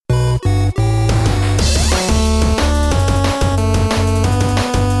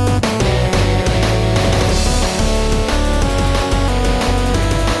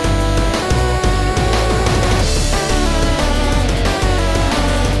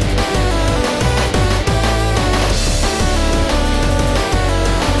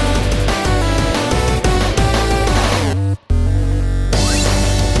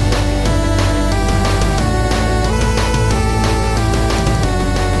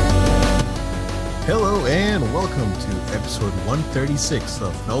and welcome to episode 136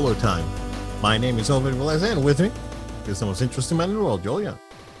 of Nolo Time. My name is Ovid Velez, and with me is the most interesting man in the world, Julia.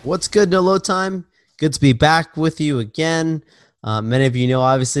 What's good, Nolo Time? Good to be back with you again. Many of you know,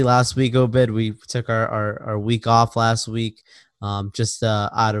 obviously, last week, Obed, we took our week off last week just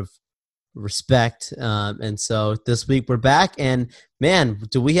out of respect. And so this week we're back, and man,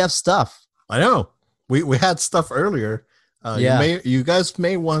 do we have stuff. I know. We had stuff earlier. Yeah. You guys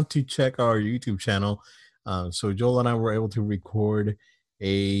may want to check our YouTube channel. So Joel and I were able to record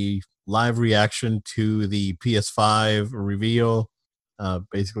a live reaction to the PS5 reveal,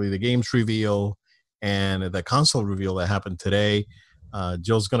 basically the games reveal and the console reveal that happened today.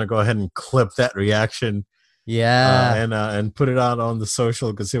 Joel's gonna go ahead and clip that reaction, Yeah. and put it out on the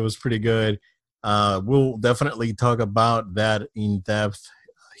social because it was pretty good. We'll definitely talk about that in depth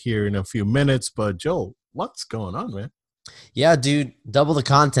here in a few minutes. But Joel, what's going on, man? Yeah, dude, double the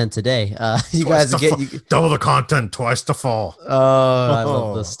content today. You guys get double the content, twice the fall. Oh, I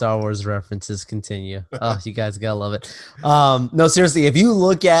love the Star Wars references. Continue. Oh, you guys gotta love it. No, seriously, if you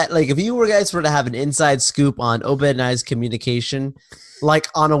look at, like, if you were guys were to have an inside scoop on Obed and I's communication, like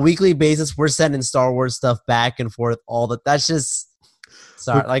on a weekly basis, we're sending Star Wars stuff back and forth. That's just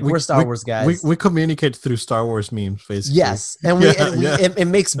sorry. We're Star Wars guys. We communicate through Star Wars memes, basically. Yes, and it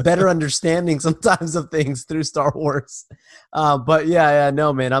makes better understanding sometimes of things through Star Wars. But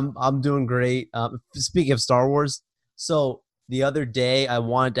no, man, I'm doing great. Speaking of Star Wars, so the other day I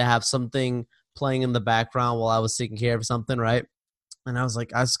wanted to have something playing in the background while I was taking care of something, right? And I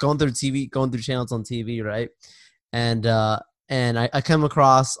was going through channels on TV, right? And I come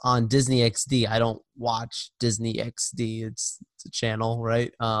across on Disney XD. I don't watch Disney XD. It's a channel,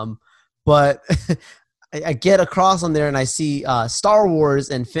 right? But I get across on there and I see Star Wars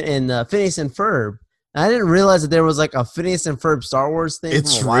and Phineas and Ferb. And I didn't realize that there was like a Phineas and Ferb Star Wars thing.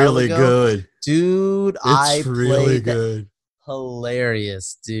 It's really good, dude. It's really good.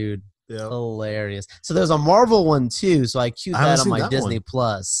 Hilarious, dude. Yep. Hilarious. So there's a Marvel one too. So I queued that on my Disney one.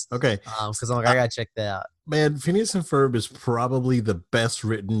 Plus. Okay, because I'm like, I gotta check that out. Man, Phineas and Ferb is probably the best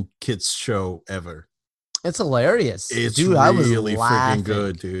written kids show ever. It's hilarious. It's dude, really I was laughing. freaking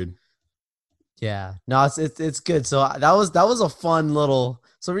good, dude. Yeah, no, it's good. So that was a fun little.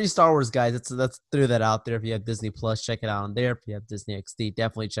 So for you Star Wars guys, let's throw that out there. If you have Disney Plus, check it out on there. If you have Disney XD,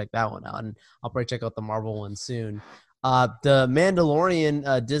 definitely check that one out. And I'll probably check out the Marvel one soon. The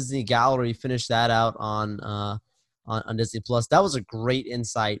Mandalorian Disney Gallery finished that out on Disney Plus. That was a great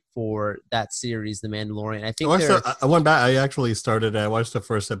insight for that series, The Mandalorian. I think I went back. I actually started. I watched the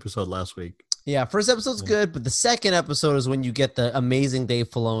first episode last week. Yeah, first episode's good, but the second episode is when you get the amazing Dave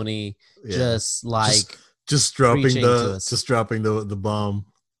Filoni, just dropping the bomb.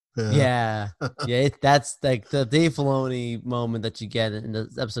 Yeah. That's like the Dave Filoni moment that you get in the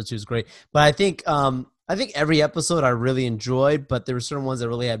episode 2 is great. But I think every episode I really enjoyed, but there were certain ones that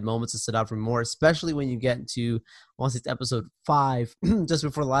really had moments that stood out for me more, especially when you get into, I want to say it's episode 5, just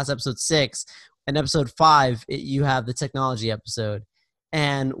before the last episode 6. And episode 5, you have the technology episode.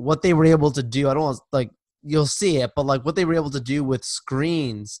 And what they were able to do, I don't want to, like, you'll see it, but like what they were able to do with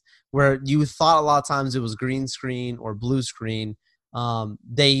screens where you thought a lot of times it was green screen or blue screen,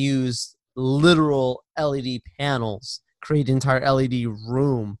 they used literal LED panels, create an entire LED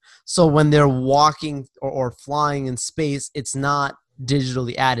room. So when they're walking or flying in space, it's not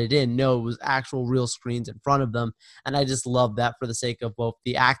digitally added in. No, it was actual real screens in front of them. And I just love that for the sake of both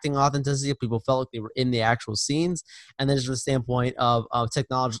the acting authenticity. People felt like they were in the actual scenes. And then just from the standpoint of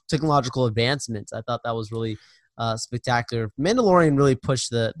technological advancements, I thought that was really spectacular. Mandalorian really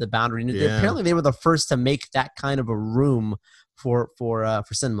pushed the boundary. Yeah. Apparently they were the first to make that kind of a room for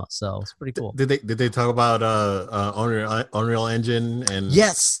cinema, so it's pretty cool. Did they talk about Unreal Engine and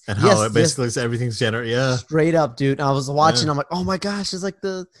yes, and how it basically everything's generated? Yeah, straight up, dude. I was watching. I'm like, oh my gosh, it's like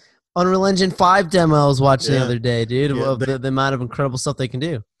the Unreal Engine 5 demo I was watching the other day, dude. Yeah, the amount of incredible stuff they can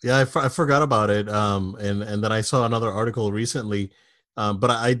do. Yeah, I forgot about it. And then I saw another article recently. But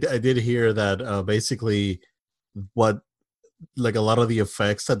I did hear that basically what, like, a lot of the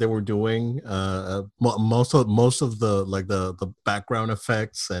effects that they were doing, most of the, like, the background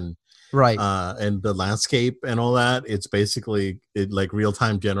effects and right, and the landscape and all that, it's basically like real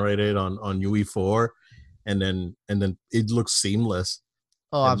time generated on UE4, and then it looks seamless.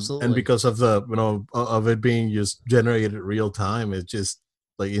 Oh, absolutely. And because of the of it being just generated real time, it just,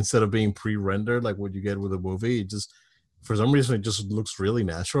 like, instead of being pre-rendered like what you get with a movie, it just, for some reason, it just looks really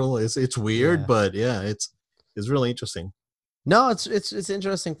natural. It's weird, but yeah, it's really interesting. No, it's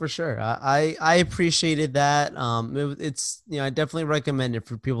interesting for sure. I appreciated that. It's I definitely recommend it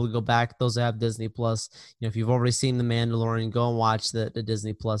for people to go back. Those that have Disney Plus, if you've already seen The Mandalorian, go and watch the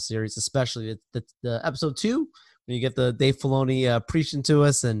Disney Plus series, especially the episode 2 when you get the Dave Filoni preaching to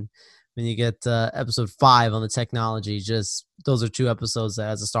us, and when you get episode 5 on the technology. Just those are 2 episodes that,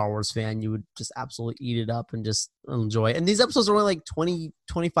 as a Star Wars fan, you would just absolutely eat it up and just enjoy it. And these episodes are only like 20,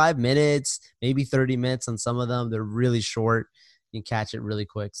 25 minutes, maybe 30 minutes on some of them. They're really short. You can catch it really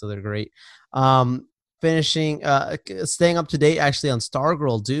quick, so they're great. Finishing, staying up to date actually on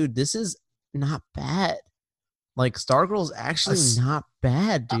Stargirl, dude. This is not bad. Like Stargirl's actually not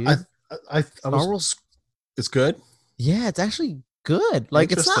bad, dude. I was. It's good. Yeah, it's actually good.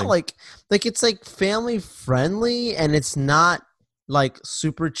 Like it's not like it's like family friendly, and it's not like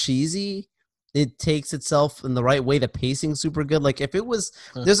super cheesy. It takes itself in the right way. The pacing's super good. Like if it was,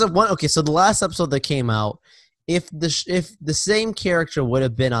 there's a one. Okay, so the last episode that came out, if the same character would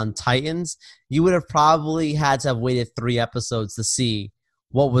have been on Titans, you would have probably had to have waited 3 episodes to see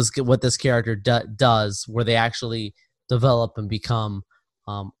what this character does, where they actually develop and become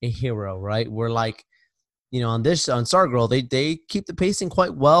a hero, right? Where like on Stargirl, they keep the pacing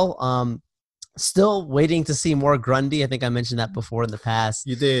quite well. Still waiting to see more Grundy. I think I mentioned that before in the past.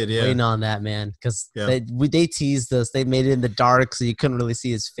 You did, yeah. Waiting on that, man, because they teased us. They made it in the dark, so you couldn't really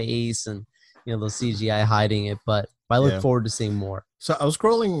see his face, and those CGI hiding it. But I look forward to seeing more. So I was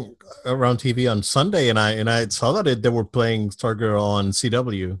scrolling around TV on Sunday, and I saw that they were playing Stargirl on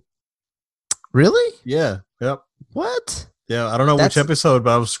CW. Really? Yeah. Yep. What? Yeah, I don't know which episode,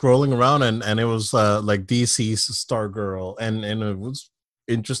 but I was scrolling around and it was like DC's Stargirl, and it was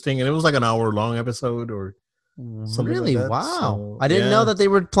interesting, and it was like an hour-long episode or something. Really? Like that. Wow. So, I didn't know that they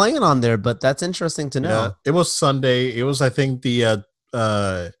were playing on there, but that's interesting to know. Yeah, it was Sunday. It was, I think, the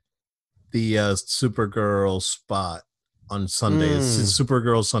Supergirl spot on Sunday. It's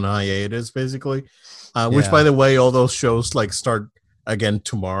Supergirl's on hiatus, basically. Which, by the way, all those shows like start again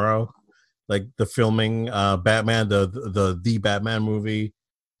tomorrow. Like the filming, Batman, the Batman movie,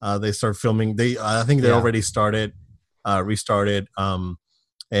 they start filming. I think they already restarted.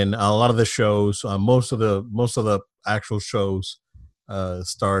 And a lot of the shows, most of the actual shows,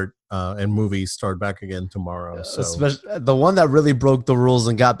 start and movies start back again tomorrow. So especially the one that really broke the rules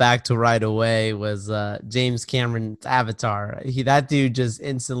and got back to right away was James Cameron's Avatar. That dude just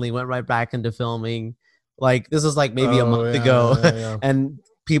instantly went right back into filming. Like this was like maybe a month ago, and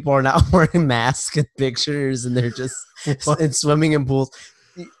people are now wearing masks in pictures, and they're just and swimming in pools.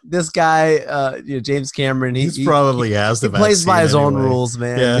 This guy, James Cameron, he probably has the vaccine. He plays by his own rules,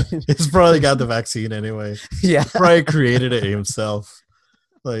 man. Yeah, he's probably got the vaccine anyway. Yeah, he probably created it himself.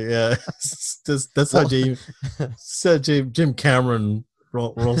 Like, yeah, that's how Jim Cameron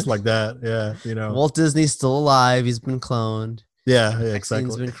rolls like that. Yeah, Walt Disney's still alive. He's been cloned. Yeah, exactly.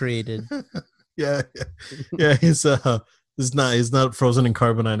 Vaccine's been created. yeah. He's not frozen in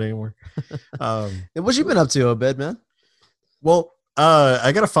carbonite anymore. What you been up to, Obed, man? Well,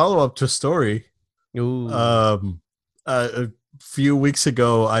 I got a follow up to a story. Ooh. A few weeks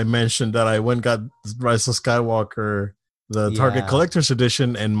ago, I mentioned that I went and got Rise of Skywalker, the Target Collector's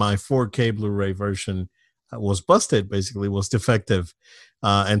Edition, and my 4K Blu-ray version was busted. Basically, was defective,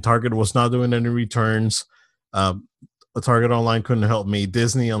 and Target was not doing any returns. Target Online couldn't help me.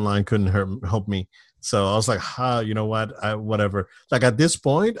 Disney Online couldn't help me. So I was like, you know what? Whatever. Like at this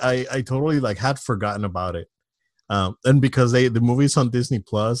point, I totally like had forgotten about it. And because the movie's on Disney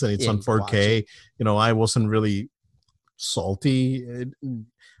Plus and it's on 4K, I wasn't really salty.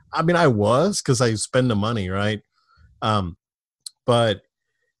 I mean, I was because I spend the money, right? But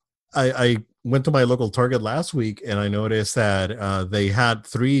I went to my local Target last week and I noticed that they had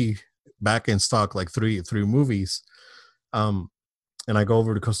 3 back in stock, like three movies. And I go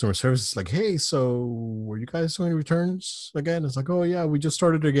over to customer service, like, hey, so were you guys doing returns again? It's like, oh, yeah, we just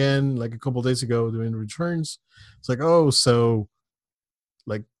started again like a couple of days ago doing returns. It's like, oh, so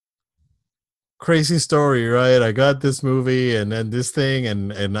like crazy story, right? I got this movie and then this thing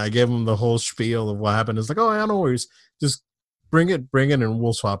and I gave them the whole spiel of what happened. It's like, oh, yeah, no worries. Just bring it and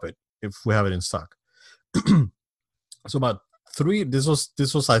we'll swap it if we have it in stock. So about 3, this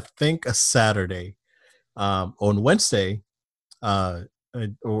was, I think, a Saturday. On Wednesday,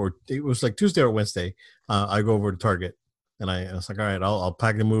 or it was like Tuesday or Wednesday, I go over to Target and I was like, all right, I'll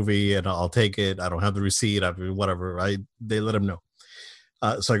pack the movie and I'll take it. I don't have the receipt, whatever. They let them know.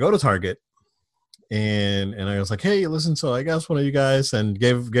 So I go to Target and I was like, hey, listen, so I guess one of you guys, and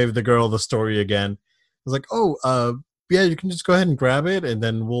gave the girl the story again. I was like, oh, yeah, you can just go ahead and grab it and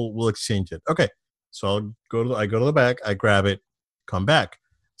then we'll exchange it. Okay. So I go to the back, I grab it, come back.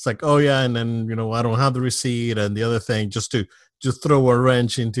 It's like, oh yeah, and then I don't have the receipt, and the other thing, just throw a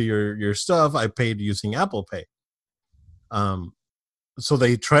wrench into your stuff. I paid using Apple Pay. So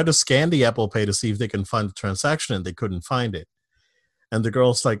they tried to scan the Apple Pay to see if they can find the transaction, and they couldn't find it. And the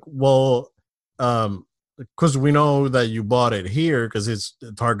girl's like, well, because we know that you bought it here because it's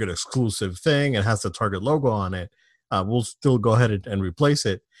a Target exclusive thing and has the Target logo on it. We'll still go ahead and replace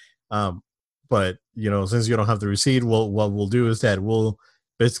it. But since you don't have the receipt, what we'll do is that we'll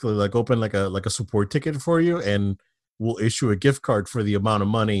basically like open like a support ticket for you, and we'll issue a gift card for the amount of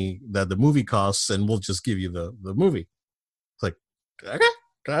money that the movie costs, and we'll just give you the movie. It's like,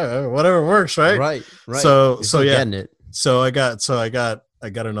 okay, whatever works, right? Right. So yeah. Getting it. So I got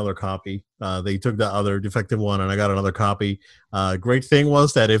another copy. They took the other defective one, and I got another copy. Great thing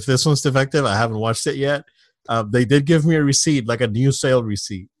was that if this one's defective, I haven't watched it yet. They did give me a receipt, like a new sale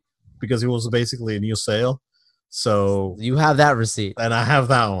receipt, because it was basically a new sale. So you have that receipt, and I have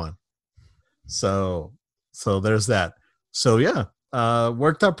that one. So there's that. So yeah,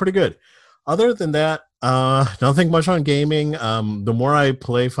 worked out pretty good. Other than that, nothing much on gaming. The more I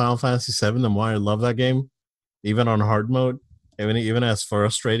play Final Fantasy VII, the more I love that game, even on hard mode. Even as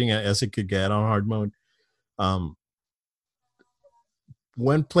frustrating as it could get on hard mode.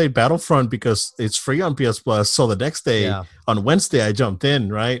 When played Battlefront because it's free on PS Plus. So the next day, on Wednesday, I jumped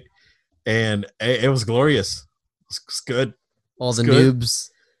in, right? And it was glorious. It's good. All the noobs.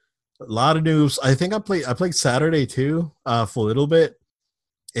 A lot of noobs. I think I played Saturday too, for a little bit.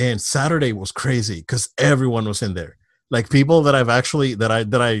 And Saturday was crazy because everyone was in there. Like people that I've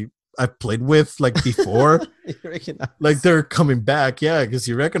played with like before, like they're coming back, because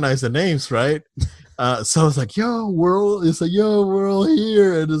you recognize the names, right? So I was like, "Yo, world!" It's like, "Yo, we're all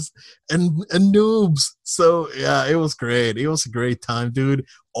here," and noobs. So yeah, it was great. It was a great time, dude.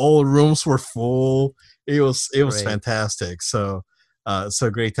 All rooms were full. It was fantastic. So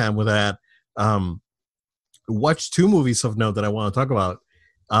great time with that. Watched 2 movies of note that I want to talk about.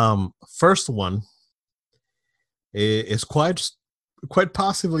 First one is quite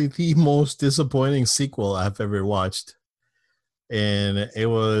possibly the most disappointing sequel I've ever watched, and it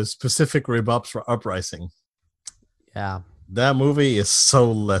was Pacific Rim Uprising. Yeah, that movie is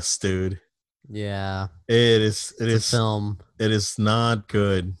soulless, dude. Yeah, it is. Film. It is not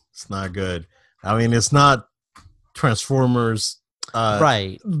good. It's not good. I mean, it's not Transformers.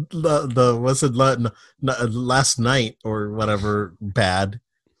 Right. The was it Last Night or whatever bad,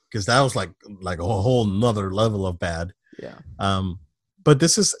 because that was like a whole nother level of bad. Yeah. But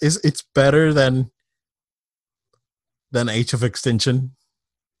this is it's better than Age of Extinction.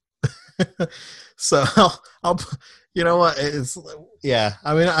 So I'll you know what, it's, yeah,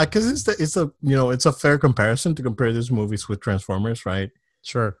 I mean, because it's a fair comparison to compare these movies with Transformers, right?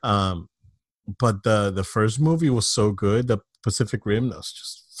 Sure. But the first movie was so good. The Pacific Rim was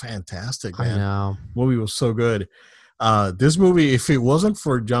just fantastic, man. I know. Movie was so good. This movie, if it wasn't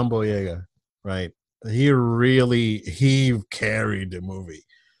for John Boyega, right, he carried the movie.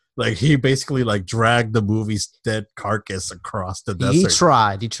 Like, he basically like dragged the movie's dead carcass across the desert.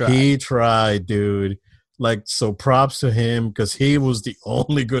 He tried, dude. Like, so props to him, because he was the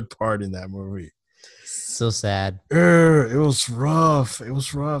only good part in that movie. So sad. It was rough.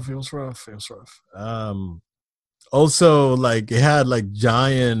 Also, like, it had like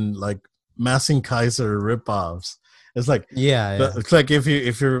giant like Massing Kaiser ripoffs. It's like, it's like if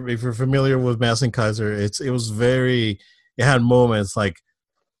you're familiar with Massing Kaiser, it had moments like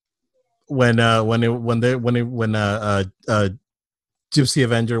when Gypsy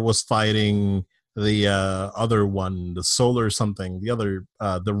Avenger was fighting the other one, the Solar something, the other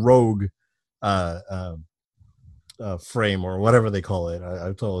the Rogue frame or whatever they call it. I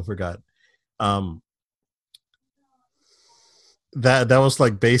totally forgot. That was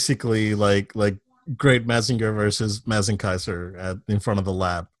like basically like Great Mazinger versus Mazinger Kaiser in front of the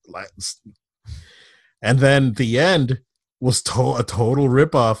lab, and then the end was a total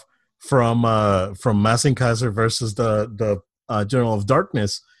ripoff from Mazinger Kaiser versus the General of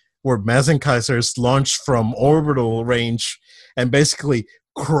Darkness, where Mazinger Kaiser's launched from orbital range and basically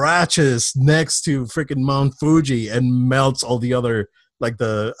crashes next to freaking Mount Fuji and melts all the other, like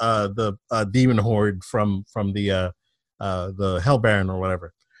the demon horde from the Hell Baron or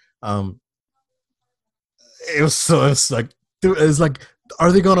whatever. It's like, dude, it's like,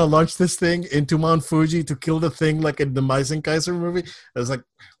 are they gonna launch this thing into Mount Fuji to kill the thing like in the Mazinger Kaiser movie? I was like,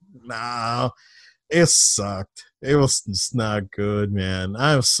 no, it sucked. It was just not good, man.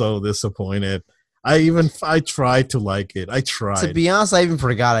 I was so disappointed. I tried to like it. I tried. To be honest, I even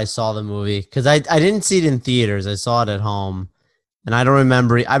forgot I saw the movie because I didn't see it in theaters. I saw it at home, And I don't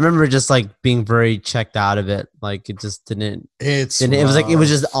remember. I remember just like being very checked out of it. Like it just didn't. It's And it was like it was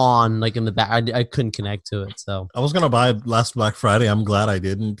just rough. on like in the back. I couldn't connect to it. So I was gonna buy it last Black Friday. I'm glad I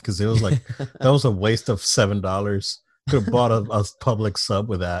didn't because it was like that was a waste of $7. Could have bought a public sub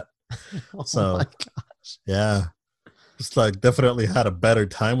with that. oh my So god. yeah, just like definitely had a better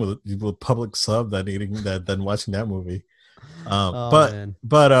time with public sub than eating that than watching that movie. Oh But man.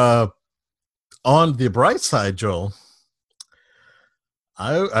 on the bright side, Joel,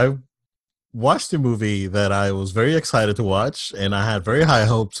 I watched a movie that I was very excited to watch, and I had very high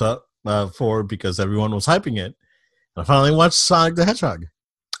hopes up for because everyone was hyping it. I finally watched Sonic the Hedgehog,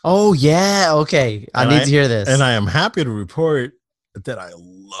 Oh yeah. Okay. I and need I to hear and this. I am happy to report that I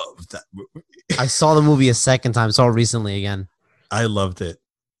loved that movie. I saw the movie a second time. Saw it recently again. I loved it.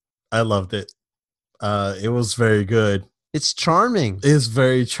 I loved it. It was very good. It's charming. It's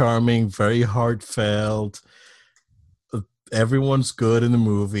very charming, very heartfelt. Everyone's good in the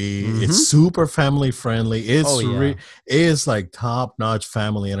movie. It's Mm-hmm. super family friendly. Oh yeah. It is like top notch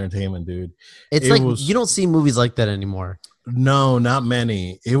family entertainment, dude. It's It like you was don't see movies like that anymore. no, not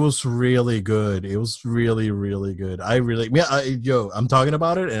many. It was really good. It was really, really good. I really, yeah, I'm talking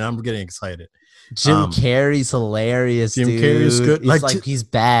about it and I'm getting excited. Jim Um, Carrey's hilarious, Jim Carrey is dude. good. It's like he's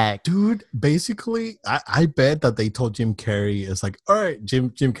back. Dude, basically, I bet that they told Jim Carrey is like, all right,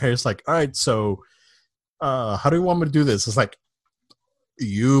 Jim Carrey's like, all right, so how do you want me to do this? It's like,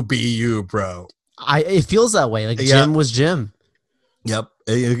 you be you, bro. It feels that way. Like Yeah, Jim was Jim. yep.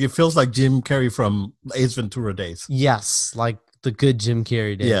 It feels like Jim Carrey from Ace Ventura days. Yes, like the good Jim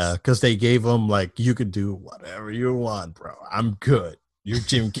Carrey Yeah, days. because they gave him like, you could do whatever you want, bro. I'm good. You're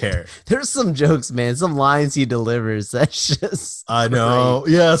Jim Carrey. There's some jokes, man. Some lines he delivers. That's just I great. know.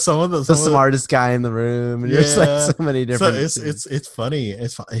 Yeah, The smartest guy in the room, and there's like yeah. so many So different it's scenes. it's funny.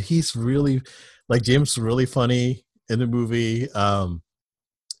 He's really like Jim's really funny in the movie. Uh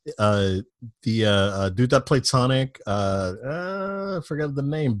the dude that played Sonic, I forgot the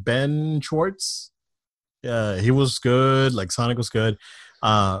name, Ben Schwartz. Yeah, he was good. Like Sonic was good.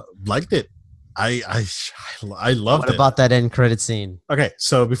 Liked it. I I I What loved it. about that end credit scene? Okay,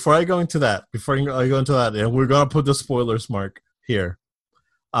 so before I go into that, and we're gonna put the spoilers mark here,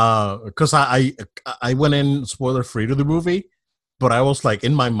 because I went in spoiler free to the movie, but I was like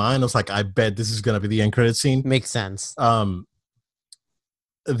in my mind, I was like, I bet this is gonna be the end credit scene. Makes sense. Um,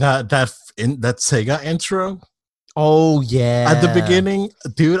 that Sega intro Oh at the yeah. beginning,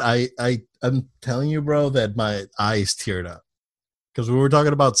 dude, I'm telling you, bro, that my eyes teared up because we were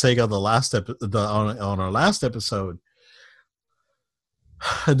talking about Sega on our last episode,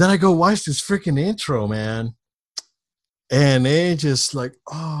 and then I go watch this freaking intro, man. And it just like,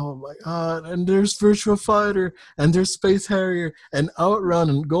 oh my god! And there's Virtua Fighter, and there's Space Harrier, and Outrun,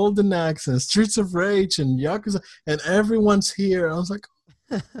 and Golden Axe, and Streets of Rage, and Yakuza, and everyone's here. I was like,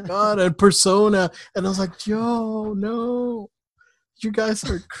 God, and Persona, and I was like, yo, no, you guys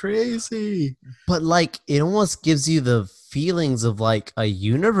are crazy. But like it almost gives you the feelings of like a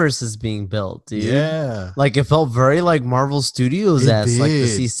universe is being built, dude. Yeah, Like it felt very like Marvel Studios it esque, like to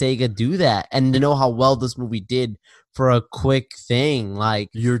see did. Sega do that and to know how well this movie did for a quick thing. Like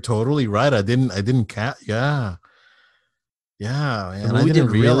You're totally right. Yeah, yeah, the man. I movie did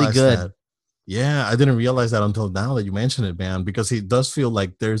didn't really realize good. that. Yeah, I didn't realize that until now that you mentioned it, man, because it does feel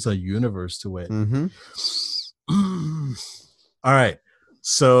like there's a universe to it. Mm-hmm. All right.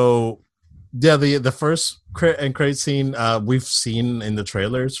 So yeah, the first credit scene we've seen in the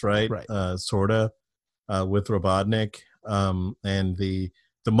trailers, right? Right. Sorta with Robotnik and the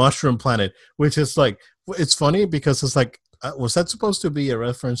mushroom planet, which is like it's funny because it's like was that supposed to be a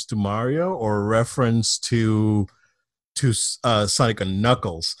reference to Mario or a reference to Sonic and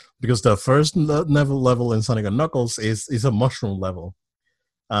Knuckles? Because the first level in Sonic and Knuckles is a mushroom level.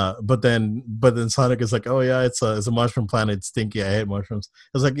 But then Sonic is like, oh yeah, it's a mushroom planet, it's stinky. I hate mushrooms.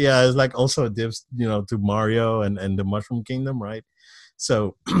 It's like, yeah, it's like also a dips, to Mario and the Mushroom Kingdom, right?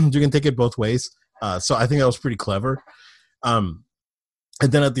 So you can take it both ways. So I think that was pretty clever. Um,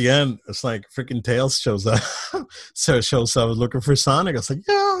 and then at the end, it's like freaking Tails shows up. So it shows up looking for Sonic. I was like,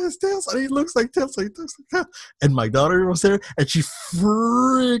 yeah, it's Tails. And he looks like Tails. He looks like Tails. And my daughter was there, and she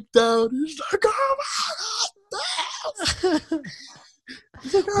freaked out. She's like, oh my god, Tails!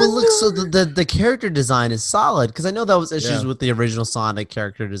 Like, Well, look, so the character design is solid because I know that was issues yeah. with the original Sonic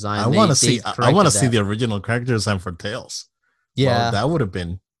character design. I want to They see. I want to corrected see that. the original character design for Tails. Well, Yeah, that would have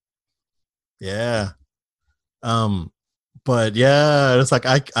been, yeah. Um, but yeah, it's like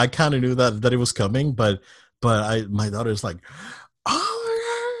I kind of knew that it was coming, but my daughter's like,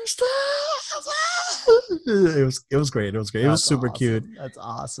 oh my gosh, it was great. It was great. It was that's super cute. awesome. That's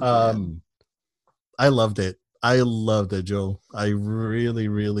awesome, man. Um, I loved it. I loved it, Joe. I really,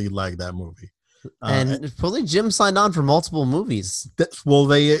 really like that movie. And probably Jim signed on for multiple movies. Well,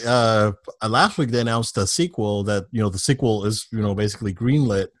 they last week they announced a sequel that the sequel is basically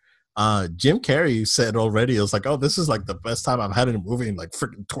greenlit. Jim Carrey said already it was like, oh, this is like the best time I've had in a movie in like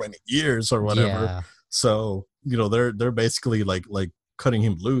freaking 20 years or whatever. Yeah. So they're basically like cutting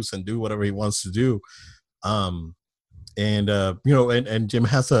him loose and do whatever he wants to do. And and Jim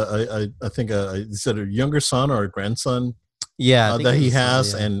has I think is it a younger son or a grandson? Yeah, that he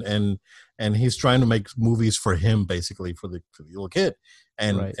has, son, yeah. and he's trying to make movies for him, basically for the little kid,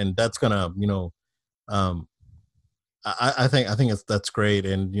 and Right. and that's gonna um, I think that's great,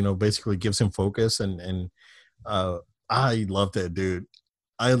 and basically gives him focus, and I loved it, dude.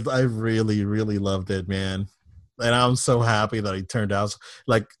 I really really loved it, man, and I'm so happy that he turned out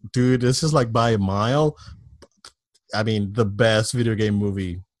like, dude. This is like by a mile. I mean, the best video game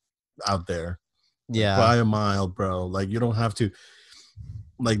movie out there. Yeah. By a mile, bro. Like, you don't have to,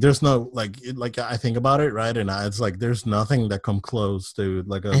 like, there's no like I think about it, right? And it's like there's nothing that come close to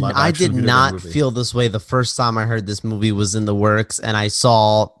like a And live I action did video game not movie. feel this way the first time I heard this movie was in the works and I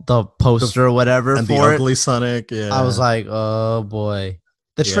saw the poster or whatever and for the it. ugly Sonic. Yeah, I was like, oh boy.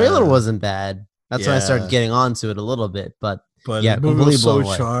 The trailer Yeah. wasn't bad. That's when I started Yeah. getting onto it a little bit. But yeah, the movie completely was so blown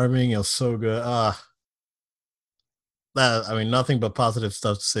away. charming. It was so good. That, I mean, nothing but positive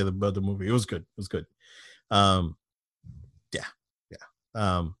stuff to say about the movie. It was good. It was good. Yeah.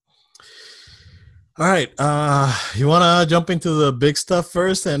 All right. You want to jump into the big stuff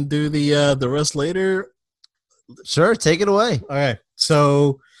first and do the rest later? Sure, take it away. All right.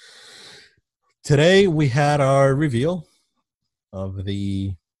 So today we had our reveal of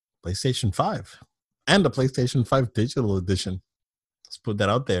the PlayStation 5 and the PlayStation 5 Digital Edition. Let's put that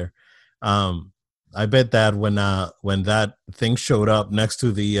out there. I bet that when that thing showed up next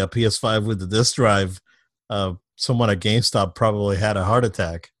to the PS5 with the disc drive, someone at GameStop probably had a heart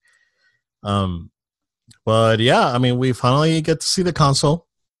attack. But yeah, I mean, we finally get to see the console.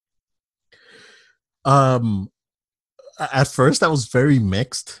 At first, I was very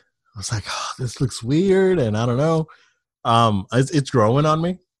mixed. I was like, oh, this looks weird, and I don't know. It's growing on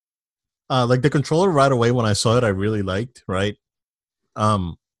me. Like the controller right away when I saw it, I really liked, right?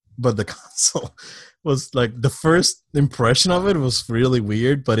 But the console was like the first impression of it was really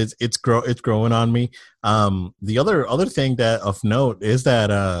weird, but it's growing on me. The other thing that of note is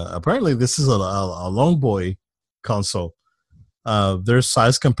that apparently this is a long boy console. There's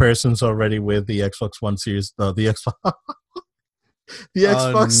size comparisons already with the Xbox One Series, the Xbox, the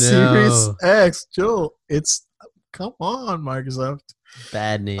Xbox Series X. Joel, it's come on, Microsoft.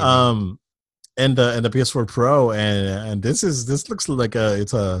 Bad name. And the PS4 Pro, and this looks like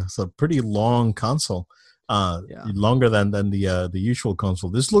it's a pretty long console, longer than the usual console.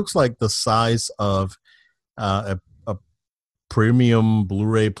 This looks like the size of a premium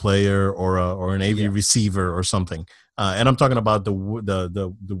Blu-ray player or an AV receiver or something. And I'm talking about the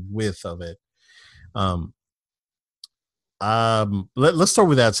width of it. Let's start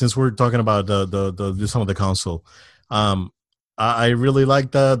with that since we're talking about the some of the console. I really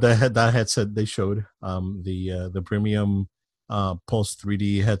like that headset they showed. The premium Pulse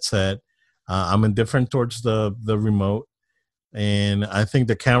 3D headset. I'm indifferent towards the remote, and I think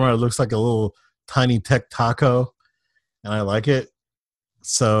the camera looks like a little tiny tech taco, and I like it.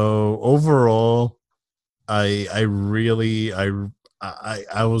 So overall, I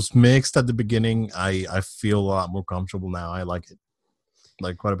was mixed at the beginning. I feel a lot more comfortable now. I like it,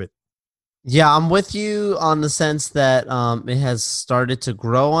 like quite a bit. Yeah, I'm with you on the sense that it has started to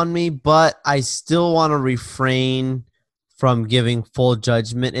grow on me, but I still want to refrain from giving full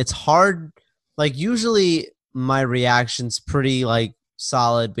judgment. It's hard. Like usually my reaction's pretty like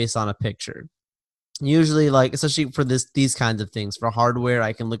solid based on a picture. Usually, like especially for these kinds of things, for hardware,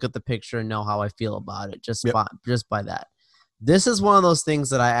 I can look at the picture and know how I feel about it just by that. This is one of those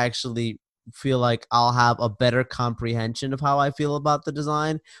things that I actually feel like I'll have a better comprehension of how I feel about the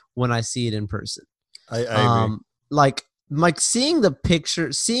design when I see it in person. I agree. Like seeing the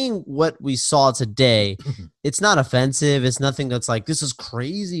picture, seeing what we saw today, it's not offensive. It's nothing that's like, this is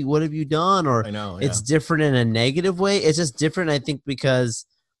crazy. What have you done? Or I know, it's different in a negative way. It's just different, I think, because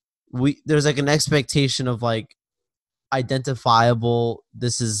there's like an expectation of like identifiable.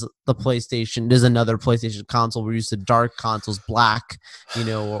 This is the PlayStation. There's another PlayStation console. We're used to dark consoles, black,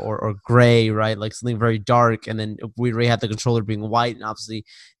 or gray, right? Like something very dark. And then we already had the controller being white, and obviously,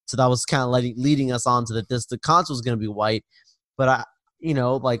 so that was kind of leading us on to that. The console is going to be white, but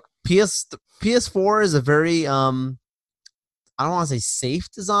like PS4 is a very I don't want to say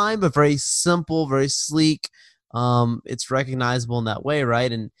safe design, but very simple, very sleek. It's recognizable in that way,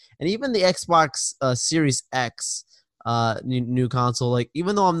 right? And even the Xbox Series X new console, like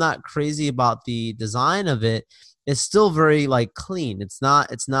even though I'm not crazy about the design of it, it's still very like clean. It's not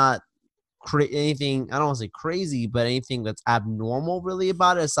anything, I don't want to say crazy, but anything that's abnormal really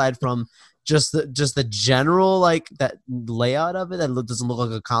about it, aside from just the general like that layout of it that doesn't look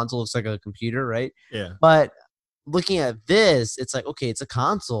like a console, looks like a computer, right? Yeah. But looking at this, it's like, okay, it's a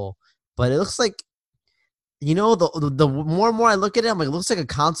console, but it looks like, the more and more I look at it, I'm like, it looks like a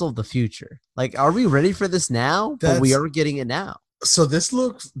console of the future. Like, are we ready for this now? But we are getting it now. So this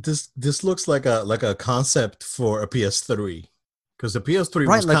looks like a concept for a PS3, because the PS3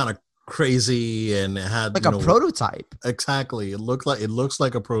 Right, was like kind of crazy and it had, a prototype. exactly, it looks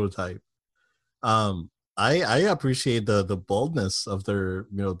like a prototype. I appreciate the boldness of their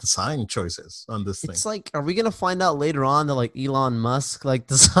design choices on this thing. It's like, are we gonna find out later on that like Elon Musk like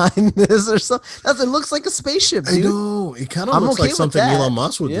designed this or something? It looks like a spaceship, dude. I know, it kind of I'm looks okay like with something that. Elon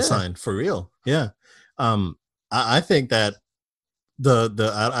Musk would Yeah. design for real. Yeah. I think that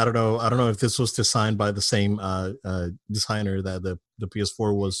I don't know if this was designed by the same designer that the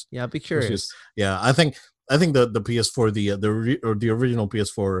PS4 Yeah, I'd be was used. curious. Yeah, I think the PS4, the original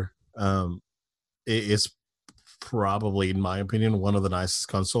PS4, is probably, in my opinion, one of the nicest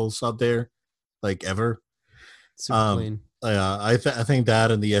consoles out there, like ever. Super Um, clean. I think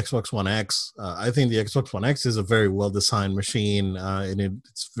that, and the Xbox One X. I think the Xbox One X is a very well designed machine, and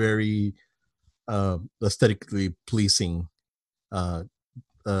it's very aesthetically pleasing uh,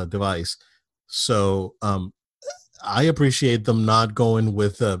 device. So I appreciate them not going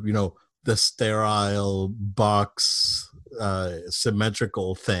with the sterile box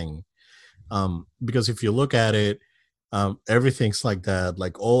symmetrical thing, because if you look at it, everything's like that.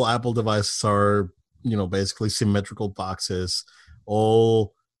 Like all Apple devices are basically symmetrical boxes.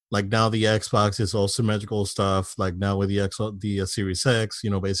 All, like now the Xbox is all symmetrical stuff. Like now with the Series X,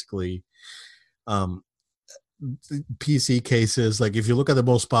 basically um PC cases. Like if you look at the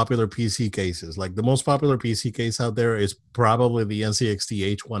most popular PC cases, like the most popular PC case out there is probably the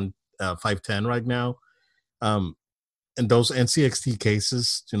NCXT H1 510 right now. Um, and those NCXT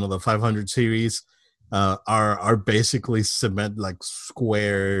cases, the 500 series, are basically like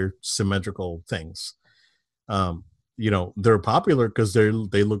square symmetrical things. They're popular because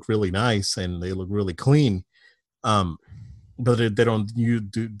they look really nice and they look really clean. Um, but they don't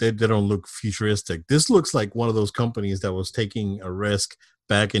look futuristic. This looks like one of those companies that was taking a risk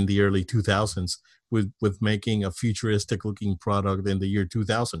back in the early 2000s with making a futuristic looking product in the year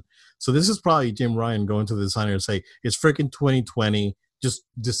 2000. So this is probably Jim Ryan going to the designer and say, it's freaking 2020, just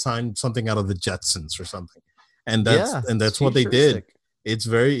design something out of the Jetsons or something. And Yeah, it's that's what they did. futuristic. It's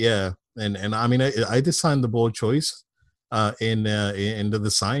very, yeah. And I mean, I designed the bold choice in the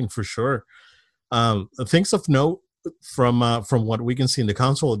design for sure. Things of note from what we can see in the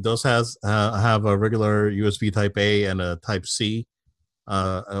console, it does have a regular USB Type A and a Type C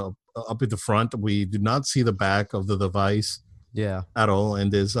up at the front. We do not see the back of the device Yeah. at all in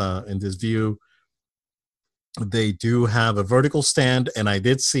this view. They do have a vertical stand, and I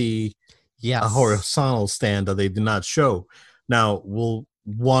did see a Yes. horizontal stand that they did not show. Now, will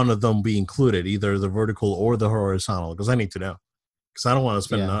one of them be included, either the vertical or the horizontal? Because I need to know. Because I don't want to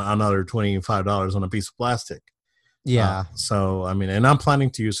spend another $25 on a piece of plastic. Yeah. So I mean, and I'm planning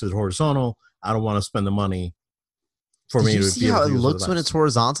to use it horizontal. I don't want to spend the money for Did me you to see be able how to it use looks when it's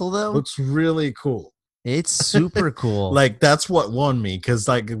horizontal though? Looks really cool. It's super cool. Like that's what won me, because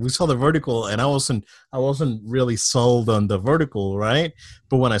like we saw the vertical and I wasn't really sold on the vertical, right?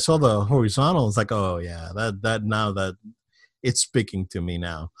 But when I saw the horizontal, it's like, oh yeah, that now that it's speaking to me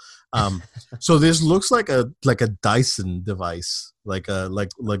now. So this looks like a Dyson device, like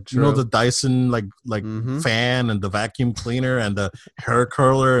the Dyson like fan and the vacuum cleaner and the hair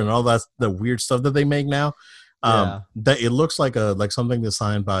curler and all that, the weird stuff that they make now. That it looks like something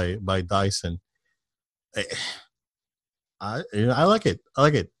designed by Dyson. I like it. I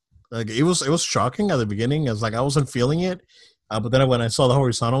like it. Like it was shocking at the beginning. I was like, I wasn't feeling it, but then when I saw the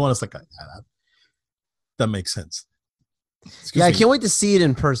horizontal one, it's like that makes sense. Excuse me. I can't wait to see it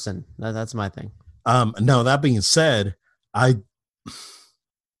in person. That's my thing. Now that being said, I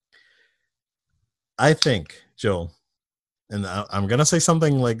think, Joel, and I'm gonna say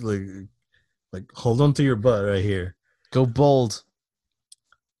something like hold on to your butt right here. Go bold.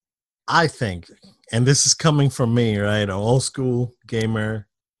 I think, and this is coming from me, right? An old school gamer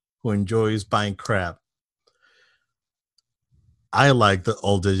who enjoys buying crap. I like the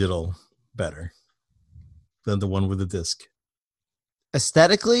all digital better than the one with the disc.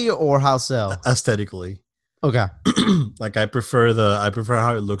 Aesthetically, or how so? Aesthetically. Okay. Like I prefer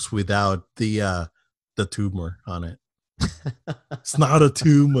how it looks without the the tumor on it. It's not a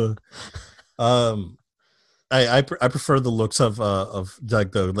tumor. I prefer the looks of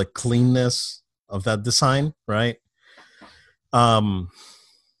like the like cleanness of that design, right? I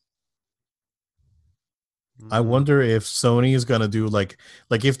wonder if Sony is gonna do like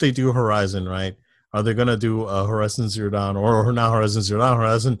if they do Horizon, right? Are they gonna do Horizon Zero Dawn or not Horizon Zero Dawn,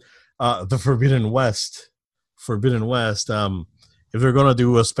 Horizon the Forbidden West? Forbidden West. If they're gonna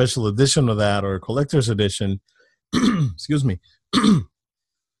do a special edition of that or a collector's edition, excuse me. I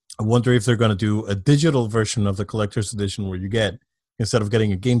wonder if they're gonna do a digital version of the collector's edition where you get, instead of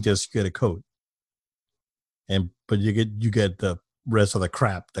getting a game disc, you get a code. But you get the rest of the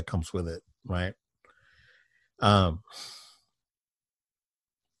crap that comes with it, right? I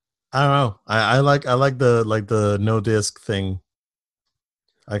don't know. I like the no disc thing.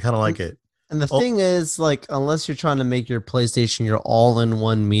 I kind of like it. And the thing is, like, unless you're trying to make your PlayStation your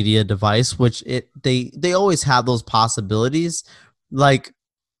all-in-one media device, which they always have those possibilities. Like,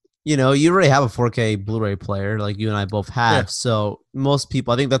 you know, you already have a 4K Blu-ray player, like you and I both have. Yeah. So most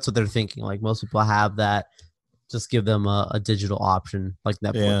people, I think that's what they're thinking. Like most people have that. Just give them a digital option, like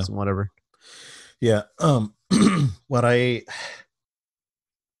Netflix and whatever. Yeah. What I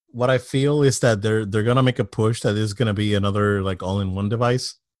feel is that they're gonna make a push that is gonna be another like all-in-one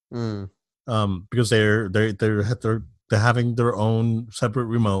device. Because they're having their own separate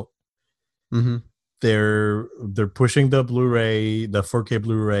remote. Mm-hmm. They're pushing the Blu-ray, the 4K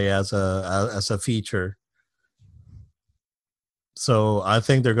Blu-ray as a feature. So I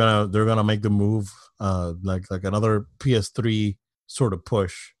think they're gonna make the move, like another PS3 sort of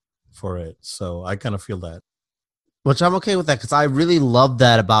push for it. So I kind of feel that. Which I'm okay with that because I really love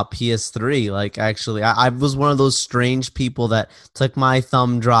that about PS3. Like, actually, I was one of those strange people that took my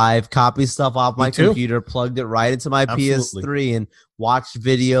thumb drive, copied stuff off my computer, plugged it right into my PS3, and watched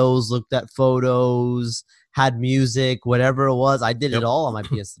videos, looked at photos, had music, whatever it was. I did it all on my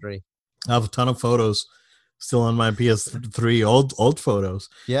PS3. I have a ton of photos still on my PS3, old photos.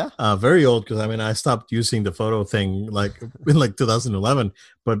 Yeah, very old, because I mean I stopped using the photo thing like in like 2011,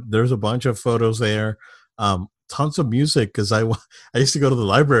 but there's a bunch of photos there. Tons of music, because I used to go to the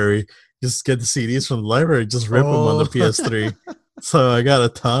library, just get the CDs from the library, just rip them on the PS3. So I got a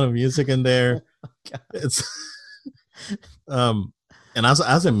ton of music in there. It's and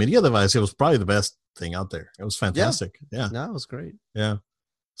as a media device, it was probably the best thing out there. It was fantastic. Yeah. No, it was great. Yeah.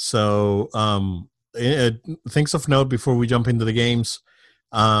 So things of note before we jump into the games.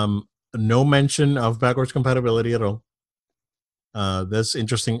 No mention of backwards compatibility at all. That's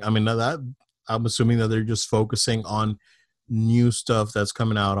interesting. I mean, that I'm assuming that they're just focusing on new stuff that's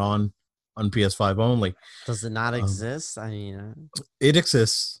coming out on PS5 only. Does it not exist? I mean, it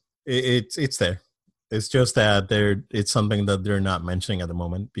exists. It's there. It's just that it's something that they're not mentioning at the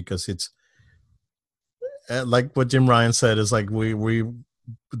moment, because it's like what Jim Ryan said, is like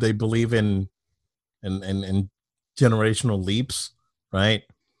they believe in generational leaps, right?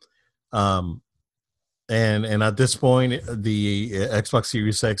 And at this point, the Xbox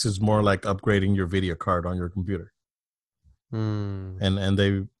Series X is more like upgrading your video card on your computer. And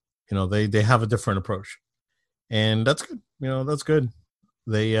they, they have a different approach, and that's good. That's good.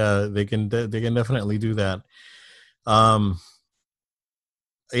 They can definitely do that.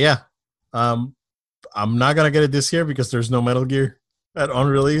 Yeah. I'm not gonna get it this year because there's no Metal Gear on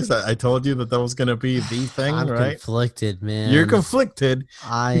release. I told you that was gonna be the thing. I'm right? Conflicted, man. You're conflicted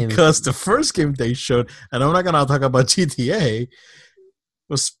because the first game they showed, and I'm not gonna talk about GTA,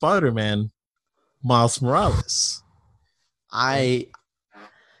 was Spider-Man Miles Morales.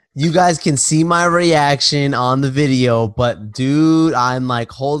 You guys can see my reaction on the video, but dude, I'm like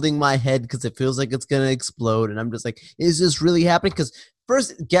holding my head because it feels like it's gonna explode, and I'm just like, is this really happening? Because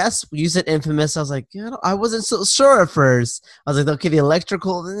first, guess you said Infamous. I was like, I wasn't so sure at first. I was like, okay, the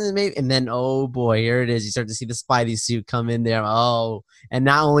electrical, maybe, and then oh boy, here it is. You start to see the Spidey suit come in there. Oh, and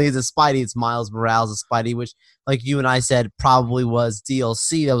not only is it Spidey, it's Miles Morales' Spidey, which, like you and I said, probably was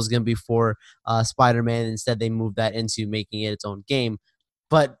DLC that was going to be for Spider-Man. Instead, they moved that into making it its own game.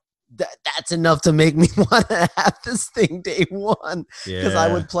 But that's enough to make me want to have this thing day one, because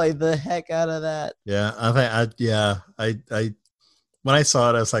I would play the heck out of that. Yeah, I when I saw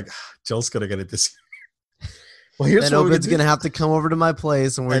it, I was like, Joel's gonna get it this year. Well, here's then Obed's gonna have to come over to my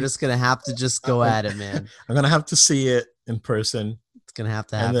place, and we're just gonna have to just go at it, man. I'm gonna have to see it in person. It's gonna have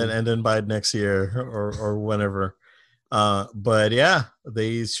to happen, and then by next year or whenever. But yeah,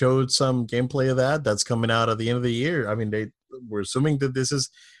 they showed some gameplay of that's coming out at the end of the year. I mean, we're assuming that this is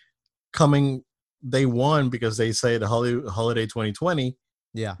coming day one, because they say the holiday 2020.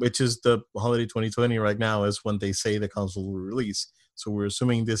 Yeah, which is the holiday 2020 right now is when they say the console will release. So we're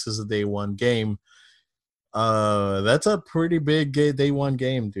assuming this is a day one game. That's a pretty big day one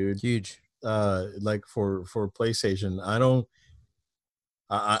game, dude. Huge. Like for PlayStation. I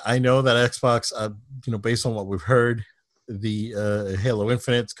know that Xbox, based on what we've heard, the Halo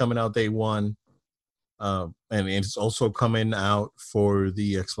Infinite's coming out day one. And it's also coming out for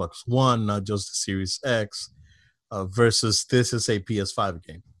the Xbox One, not just the Series X, versus this is a PS5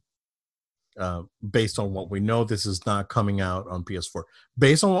 game. Based on what we know, this is not coming out on PS4.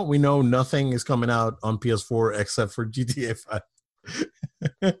 Based on what we know, nothing is coming out on PS4 except for GTA 5.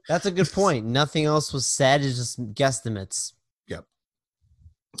 That's a good point. Nothing else was said. It's just guesstimates. Yep.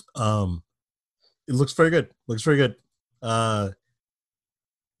 It looks very good.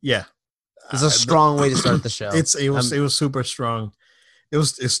 Yeah. It's a strong way to start the show. It was super strong.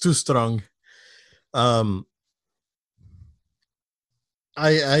 It's too strong. I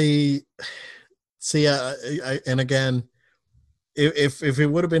see. And again, if it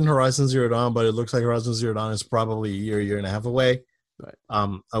would have been Horizon Zero Dawn, but it looks like Horizon Zero Dawn is probably a year and a half away. Right.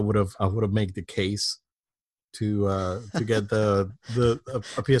 I would have made the case to get a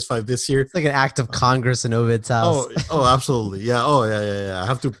PS5 this year. It's like an act of Congress in Ovid's house. Oh, absolutely. Yeah. Oh, yeah. I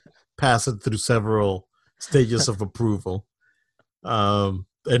have to pass it through several stages of approval, and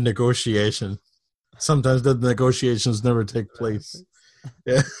negotiation. Sometimes the negotiations never take place.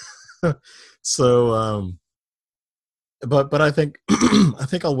 Yeah. So, but I think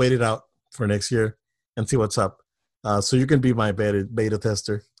I'll wait it out for next year and see what's up. So you can be my beta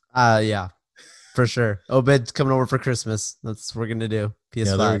tester. Yeah, for sure. Obed's coming over for Christmas. That's what we're gonna do. PS5.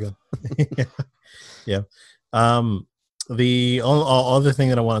 Yeah, there we go. Yeah. The other thing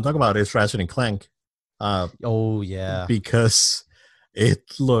that I want to talk about is Ratchet and Clank. Oh yeah, because it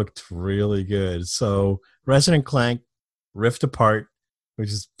looked really good. So Ratchet and Clank Rift Apart, which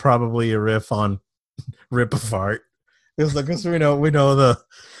is probably a riff on Rip Apart. Because we know the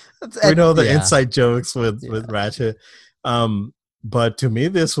inside jokes with Ratchet. But to me,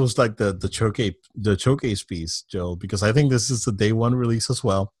 this was like the showcase piece, Joel, because I think this is the day one release as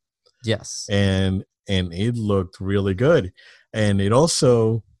well. Yes, and it looked really good, and it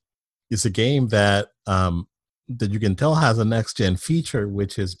also is a game that you can tell has a next gen feature,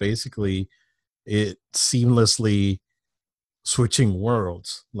 which is basically it seamlessly switching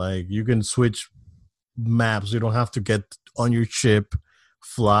worlds. Like you can switch maps. You don't have to get on your ship,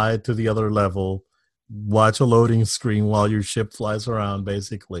 fly to the other level, watch a loading screen while your ship flies around.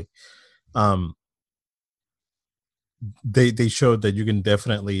 Basically, they showed that you can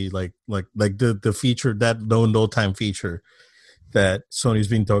definitely like the feature, that no time feature that Sony's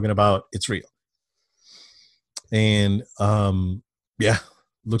been talking about. It's real, and yeah.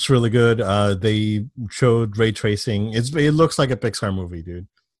 Looks really good. They showed ray tracing. It looks like a Pixar movie, dude.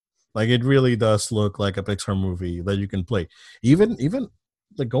 Like it really does look like a Pixar movie that you can play. Even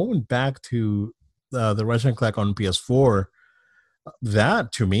like going back to the Ratchet and Clank on PS4,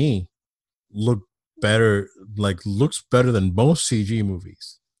 that to me looked better. Like looks better than most CG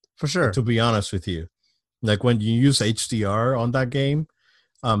movies, for sure. To be honest with you, like when you use HDR on that game,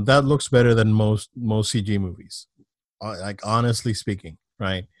 that looks better than most CG movies. Like honestly speaking.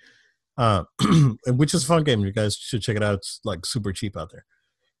 Right, which is a fun game. You guys should check it out. It's like super cheap out there.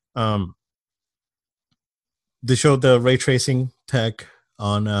 They showed the ray tracing tech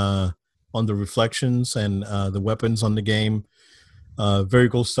on the reflections and the weapons on the game. Very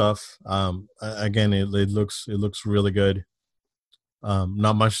cool stuff. Again, it looks really good.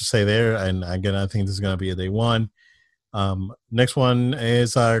 Not much to say there. And again, I think this is gonna be a day one. Next one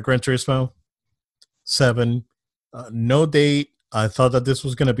is Gran Turismo 7. No date. I thought that this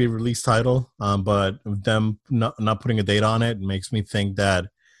was going to be a release title, but them not putting a date on it makes me think that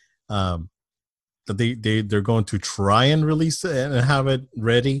they're going to try and release it and have it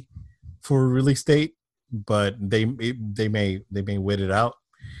ready for a release date, but they may wait it out.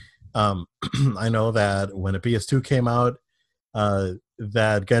 I know that when the PS2 came out,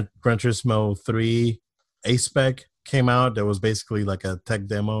 that Gran Turismo 3 A-Spec came out. That was basically like a tech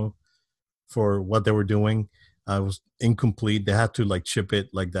demo for what they were doing. It was incomplete. They had to like ship it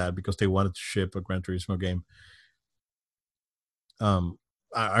like that because they wanted to ship a Gran Turismo game.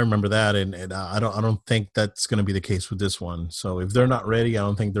 I remember that, and I don't think that's going to be the case with this one. So if they're not ready, I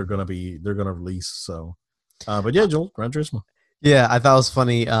don't think they're going to release. So, but yeah, Joel, Gran Turismo. Yeah, I thought it was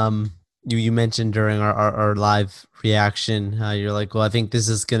funny. You mentioned during our live reaction, you're like, well, I think this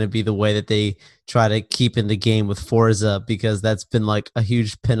is going to be the way that they try to keep in the game with Forza, because that's been like a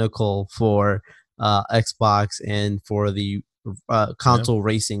huge pinnacle for Xbox and for the console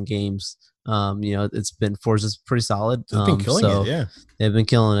racing games. It's been Forza's pretty solid. They've been killing it, yeah. They've been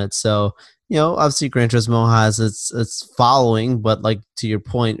killing it. So, obviously Gran Turismo has its following, but like to your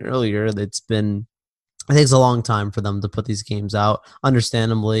point earlier, it's been it takes a long time for them to put these games out,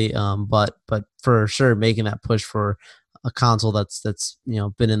 understandably. But for sure, making that push for a console that's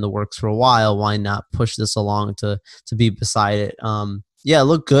been in the works for a while, why not push this along to be beside it? Yeah, it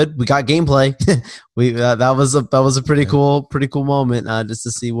looked good. We got gameplay. That was a pretty cool moment, just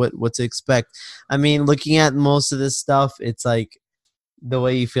to see what to expect. I mean, looking at most of this stuff, it's like the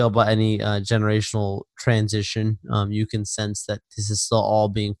way you feel about any generational transition. You can sense that this is still all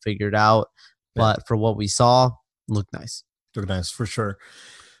being figured out, Yeah, but for what we saw, looked nice. look nice for sure.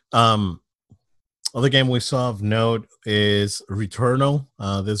 Um, Other game we saw of note is Returnal.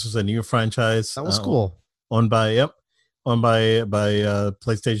 This was a new franchise That was cool. owned by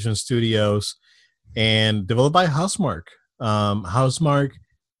PlayStation Studios and developed by Housemark. Housemark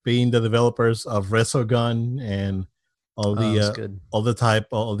being the developers of Resogun and all That the was good. all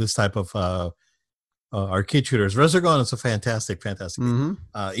this type of arcade shooters. Resogun is a fantastic game. Hmm.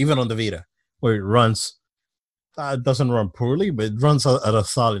 Even on the Vita, where it runs, it doesn't run poorly, but it runs at a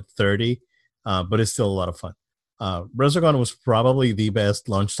solid 30. But it's still a lot of fun. Resogun was probably the best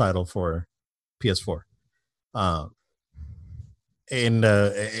launch title for PS4. Uh, and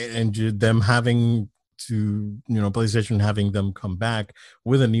them having to, PlayStation having them come back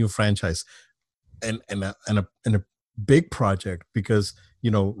with a new franchise and a big project, because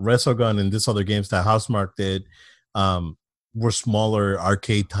Resogun and this other games that Housemark did were smaller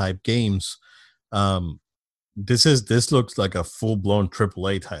arcade type games. This looks like a full-blown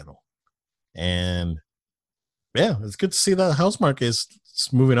AAA title, and yeah, it's good to see that Housemark is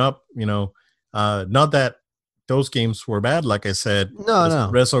moving up. Not that those games were bad. Like I said, No.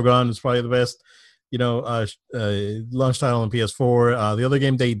 Resogun is probably the best, launch title on PS4. The other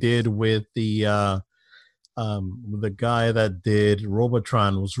game they did with the guy that did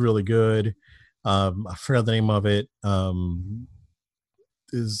Robotron was really good. I forgot the name of it.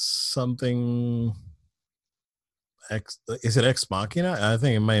 Is something is it Ex Machina? I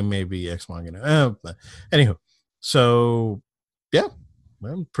think it may be Ex Machina. Anywho, so yeah,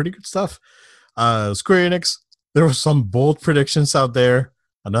 well, pretty good stuff. Square Enix, there were some bold predictions out there.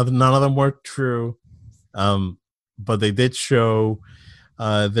 None of them were true. But they did show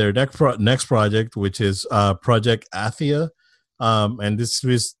their next project, which is Project Athia. And this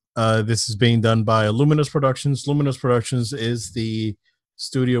is being done by Luminous Productions. Luminous Productions is the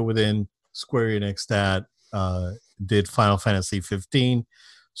studio within Square Enix that did Final Fantasy 15.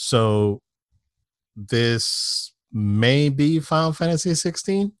 So this may be Final Fantasy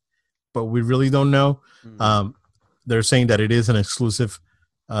 16, but we really don't know. They're saying that it is an exclusive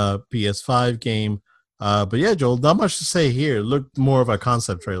PS5 game. But yeah, Joel, not much to say here. It looked more of a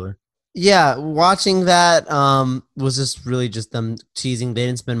concept trailer. Yeah, watching that was just really just them teasing. They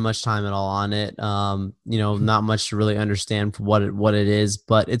didn't spend much time at all on it. Not much to really understand for what it is,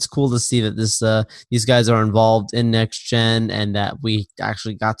 but it's cool to see that these guys are involved in next gen, and that we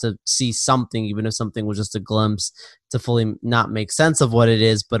actually got to see something, even if something was just a glimpse, to fully not make sense of what it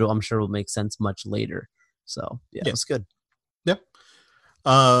is, but I'm sure it will make sense much later. So yeah, it's good. Yep.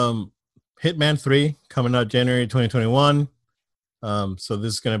 Hitman 3 coming out January 2021. So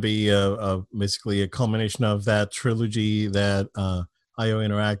this is going to be basically a culmination of that trilogy that IO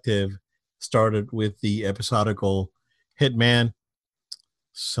Interactive started with the episodical Hitman.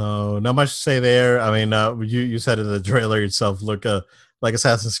 So not much to say there. I mean, you said in the trailer itself looked like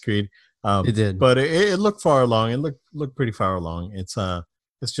Assassin's Creed. It did, but it looked far along. It looked pretty far along. It's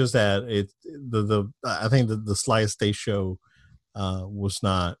just that I think the slides they show was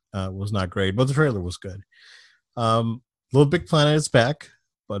not great, but the trailer was good. Little Big Planet is back,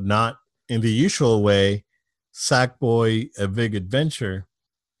 but not in the usual way. Sackboy: A Big Adventure.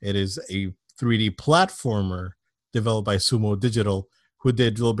 It is a 3D platformer developed by Sumo Digital, who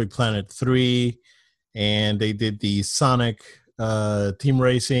did Little Big Planet 3, and they did the Sonic Team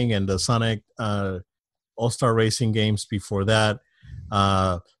Racing and the Sonic All-Star Racing games before that.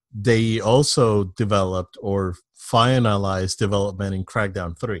 They also developed or finalized development in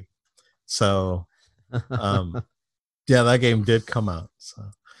Crackdown 3. So yeah, that game did come out. So,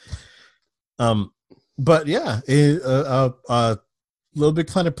 but yeah, Little Big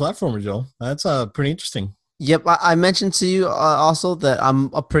Planet platformer, Joel. That's pretty interesting. Yep, I mentioned to you also that I'm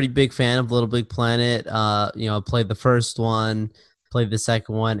a pretty big fan of Little Big Planet. I played the first one, played the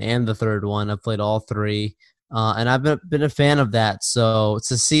second one, and the third one. I've played all three, and I've been a fan of that. So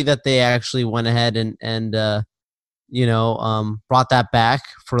to see that they actually went ahead and brought that back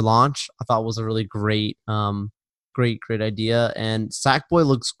for launch, I thought was a really great idea. And Sackboy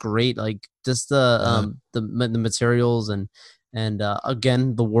looks great, like just the materials and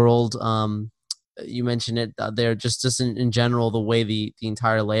again the world. you mentioned it there. Just in general, the way the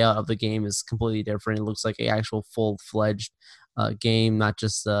entire layout of the game is completely different. It looks like an actual full-fledged game, not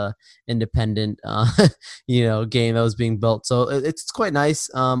just independent game that was being built. So it's quite nice.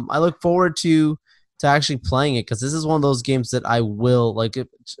 I look forward to actually playing it, because this is one of those games that I will, like, if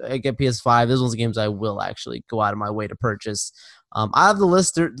I get PS5, this is one of the games I will actually go out of my way to purchase. I have the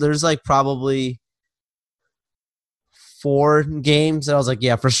list. There's like probably 4 games that I was like,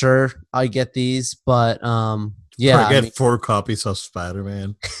 yeah, for sure I get these. But yeah, I get 4 copies of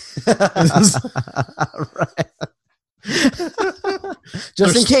Spider-Man. Right.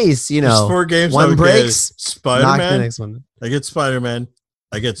 Just in case, there's 4 games. One breaks, Spider-Man. knock the next one. I get Spider-Man.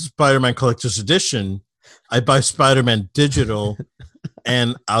 I get Spider-Man Collector's Edition. I buy Spider-Man Digital,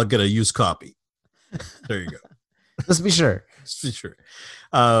 and I'll get a used copy. There you go. Let's be sure. Let's be sure.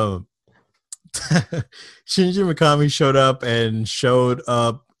 Shinji Mikami showed up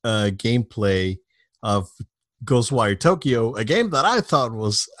gameplay of Ghostwire Tokyo, a game that I thought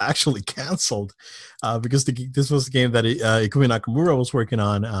was actually canceled because this was the game that Ikumi Nakamura was working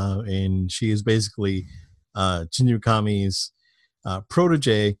on, and she is basically Shinji Mikami's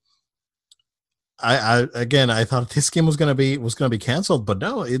protege. I thought this game was gonna be canceled, but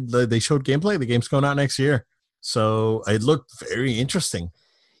no, they showed gameplay. The game's going out next year, so it looked very interesting.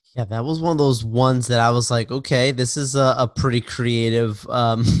 Yeah, that was one of those ones that I was like, okay, this is a pretty creative,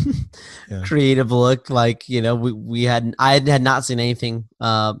 creative look. Like, I had not seen anything,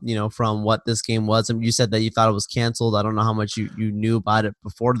 from what this game was. And you said that you thought it was canceled. I don't know how much you knew about it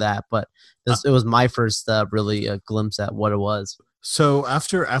before that, but it was my first really glimpse at what it was. So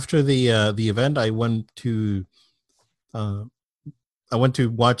after the event, I went to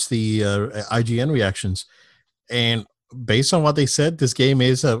watch the IGN reactions, and based on what they said, this game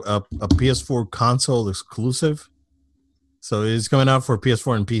is a PS4 console exclusive. So it's going out for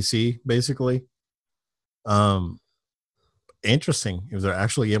PS4 and PC, basically. Interesting if they're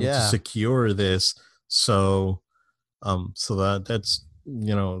actually able to secure this. So that's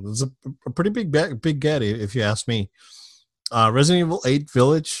it's a pretty big get if you ask me. Resident Evil 8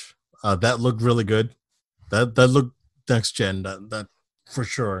 Village, that looked really good. That looked next gen, that for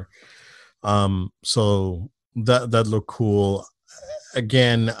sure. So that looked cool.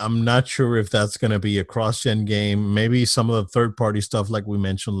 Again, I'm not sure if that's going to be a cross-gen game. Maybe some of the third-party stuff, like we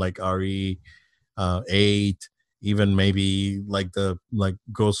mentioned, like RE 8, even maybe like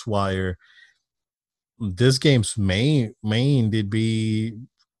Ghostwire. This game's main did be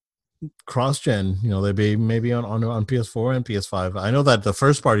cross-gen. They'd be maybe on PS4 and PS5. I know that the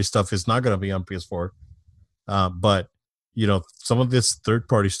first-party stuff is not going to be on PS4, but some of this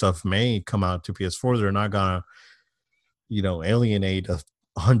third-party stuff may come out to PS4. They're not gonna, alienate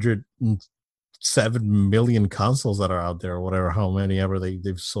 107 million consoles that are out there, or whatever, how many ever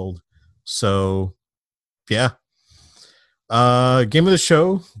they've sold. So, yeah. Game of the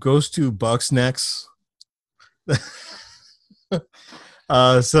show goes to Bugsnax.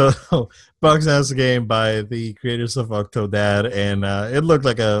 So Bugsnax, a game by the creators of Octodad, and it looked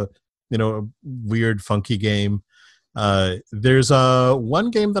like a weird, funky game. There's one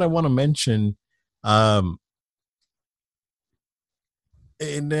game that I want to mention, and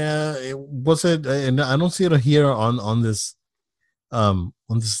and I don't see it here on this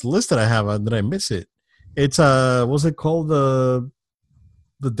list that I have. Did I miss it? It's what's it called, the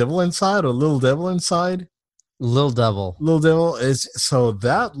Devil Inside, or Little Devil Inside? Little Devil is, so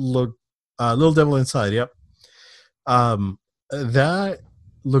that looked Little Devil Inside. Yep. That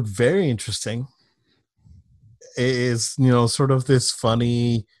looked very interesting. Is sort of this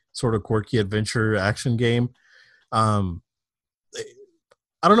funny, sort of quirky adventure action game.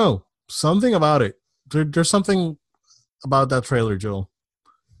 I don't know, something about it. There's something about that trailer, Joel.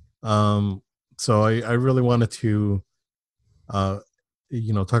 So I really wanted to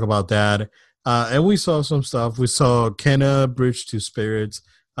talk about that. And we saw some stuff. We saw Kena Bridge to Spirits.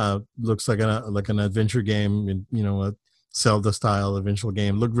 Looks like an adventure game, a Zelda style adventure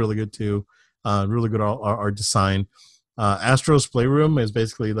game. Looked really good too. Really good art design. Astro's Playroom is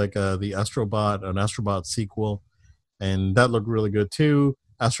basically like the Astrobot, an Astrobot sequel, and that looked really good too.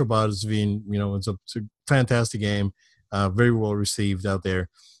 Astrobot is being, it's a fantastic game, very well received out there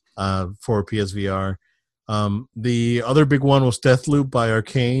for PSVR. The other big one was Deathloop by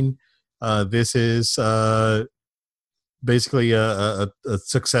Arcane. This is basically a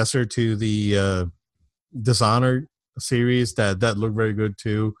successor to the Dishonored series that looked very good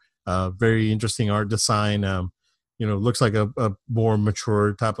too. Very interesting art design. Looks like a more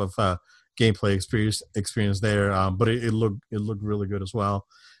mature type of gameplay experience there. But it looked really good as well.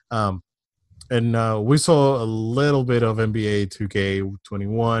 And we saw a little bit of NBA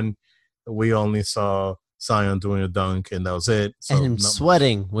 2K21, we only saw Zion doing a dunk, and that was it. So and him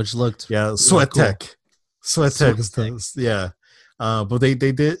sweating, which looked Sweat cool. Tech. Sweat Tech is the but they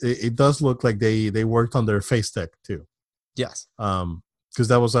did. It does look like they worked on their face tech too. Yes. Because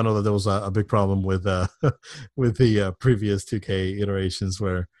that was, I know that there was a big problem with with the previous 2K iterations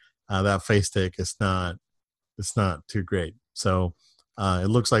where that face tech is not, it's not too great. So it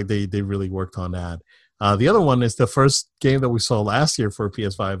looks like they really worked on that. The other one is the first game that we saw last year for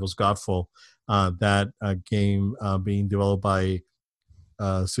PS5 was Godfall. That game being developed by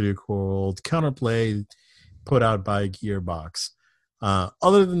a studio called Counterplay, put out by Gearbox.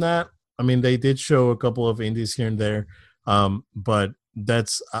 Other than that, I mean, they did show a couple of indies here and there, but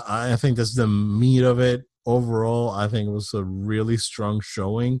I think that's the meat of it. Overall, I think it was a really strong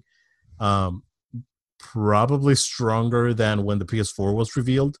showing, probably stronger than when the PS4 was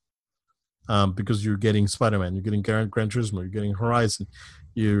revealed, because you're getting Spider-Man, you're getting Gran Turismo, you're getting Horizon,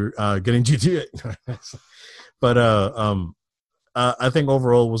 you're getting GTA. But I think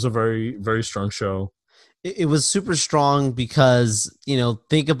overall it was a very, very strong show. It was super strong because,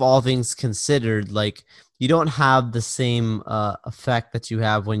 think of all things considered, like you don't have the same effect that you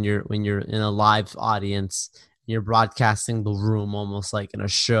have when you're in a live audience. You're broadcasting the room almost like in a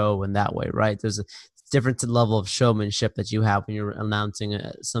show in that way, right? There's a different level of showmanship that you have when you're announcing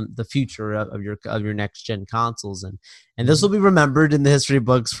the future of your next gen consoles, and this will be remembered in the history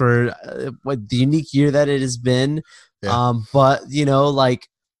books for what the unique year that it has been. Yeah. But like,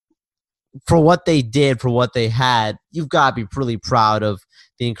 for what they did, for what they had, you've got to be really proud of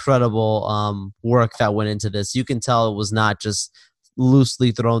the incredible work that went into this. You can tell it was not just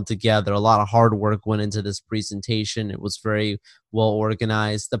loosely thrown together. A lot of hard work went into this presentation. It was very well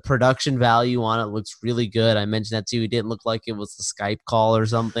organized. The production value on it looks really good. I mentioned that too. It didn't look like it was a Skype call or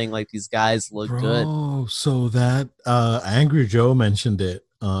something. Like, these guys look good. So that Angry Joe mentioned it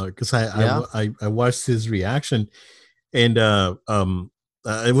because I watched his reaction, and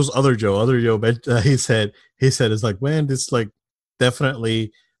it was Other Joe. But he said it's like, man, this like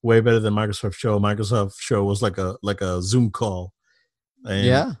definitely way better than Microsoft Show. Microsoft Show was like a Zoom call,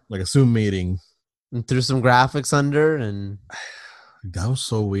 and like a Zoom meeting, and threw some graphics under, and that was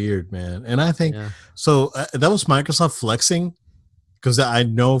so weird, man. And I think so that was Microsoft flexing, because I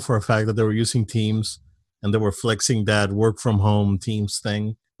know for a fact that they were using Teams and they were flexing that work from home Teams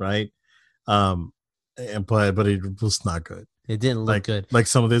thing, right? But it was not good. It didn't look good. Like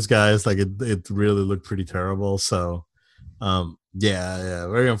some of these guys, like it really looked pretty terrible. So,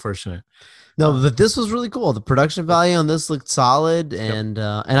 very unfortunate. No, but this was really cool. The production value on this looked solid, and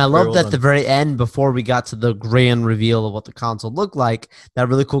I love that at the very end, before we got to the grand reveal of what the console looked like, that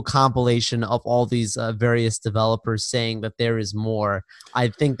really cool compilation of all these various developers saying that there is more. I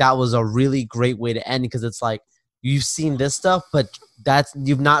think that was a really great way to end, because it's like, you've seen this stuff, but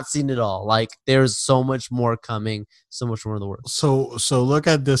you've not seen it all. Like, there's so much more coming, so much more in the works. So look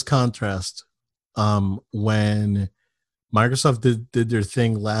at this contrast. When Microsoft did their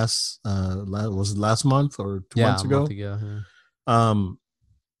thing was it last month or 2 months ago?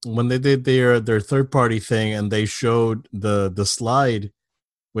 When they did their third party thing, and they showed the slide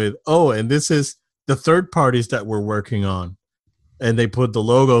with, and this is the third parties that we're working on, and they put the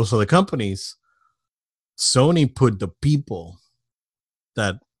logos of the companies. Sony put the people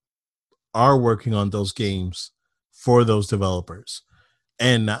that are working on those games for those developers,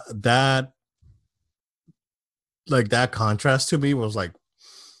 and that contrast to me was like,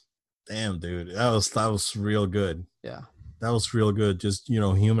 damn, dude, that was real good. Yeah, that was real good. Just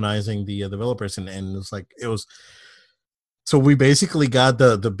humanizing the developers, and it's like, it was. So we basically got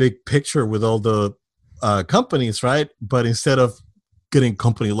the big picture with all the companies, right? But instead of getting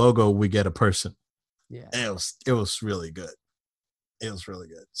company logo, we get a person. Yeah, and it was really good. It was really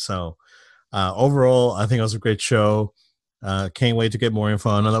good. So overall, I think it was a great show. Can't wait to get more info.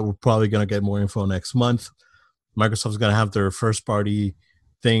 I know that we're probably going to get more info next month. Microsoft's going to have their first party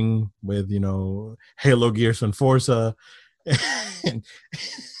thing with, Halo, Gears, and Forza. and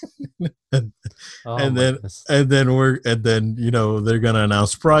then they're going to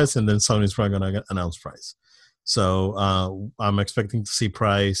announce price, and then Sony's probably going to announce price. So I'm expecting to see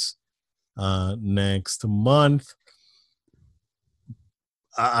price next month.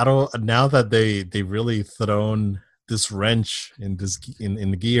 I don't, now that they really thrown this wrench in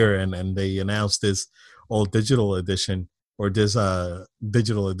the gear, and they announced this all digital edition, or this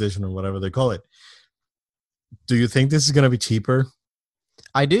digital edition, or whatever they call it. Do you think this is going to be cheaper?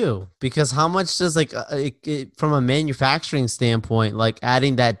 I do, because how much does from a manufacturing standpoint, like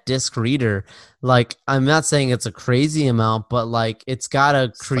adding that disc reader, like, I'm not saying it's a crazy amount, but like, it's got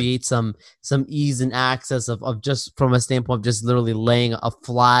to create some ease and access of just from a standpoint of just literally laying a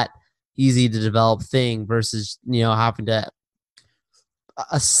flat, easy to develop thing versus having to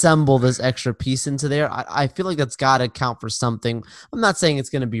assemble this extra piece into there. I feel like that's got to count for something. I'm not saying it's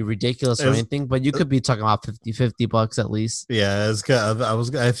going to be ridiculous or anything, but you could be talking about $50 at least. Yeah, it's good.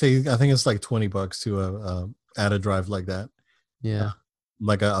 I think it's like $20 to add a drive like that. Yeah,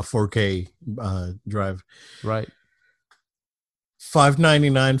 like a 4K drive. Right.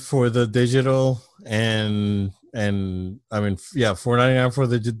 $5.99 for the digital, and I mean, yeah, $4.99 for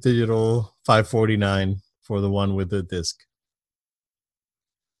the digital, $5.49 for the one with the disc.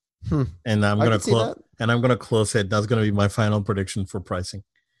 And I'm gonna close it. That's gonna be my final prediction for pricing.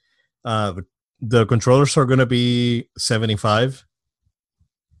 The controllers are gonna be $75,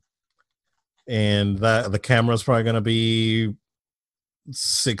 and the camera is probably gonna be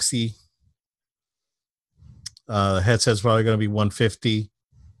 $60. The headset's probably gonna be $150.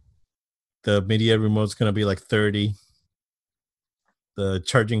 The media remote's gonna be like $30. The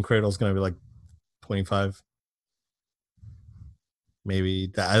charging cradle is gonna be like $25.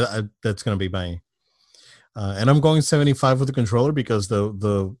 Maybe that's gonna be my. And I'm going 75 with the controller because the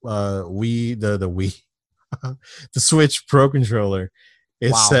Wii the Switch Pro controller,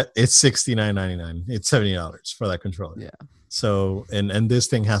 it's $69.99. It's $70 for that controller. Yeah. So and this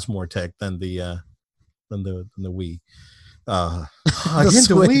thing has more tech than the Wii.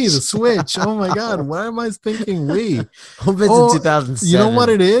 The Switch. Oh my God! Why am I thinking Wii? Hope it's in 2007. You know what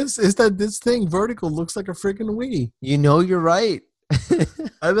it is? Is that this thing vertical looks like a freaking Wii? You're right.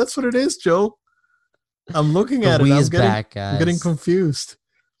 That's what it is, Joe. I'm looking at it. I'm getting confused.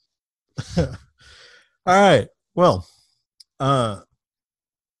 All right. Well,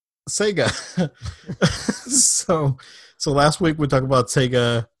 Sega. So last week we talked about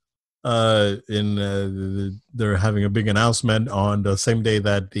Sega. They're having a big announcement on the same day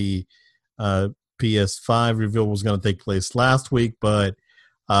that the PS5 reveal was going to take place last week, but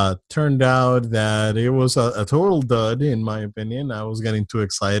turned out that it was a total dud, in my opinion. I was getting too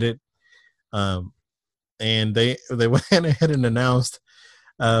excited. And they went ahead and announced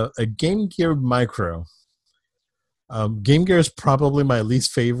a Game Gear Micro. Game Gear is probably my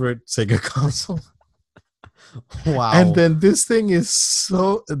least favorite Sega console. Wow! And then this thing is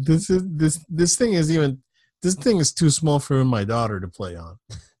this thing is too small for my daughter to play on.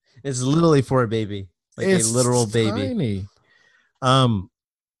 It's literally for a baby, it's a literal baby. Tiny.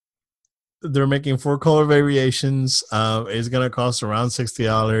 They're making 4 color variations. It's gonna cost around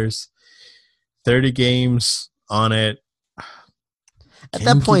 $60. 30 games on it. At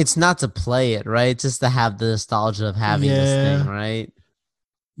that point, it's not to play it, right? It's just to have the nostalgia of having this thing, right?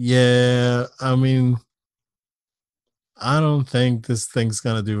 Yeah, I mean, I don't think this thing's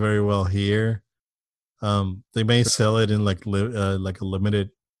gonna do very well here. They may sell it in like a limited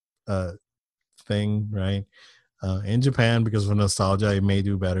thing, right? In Japan, because of nostalgia, it may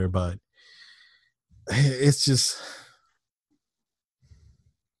do better, but it's just.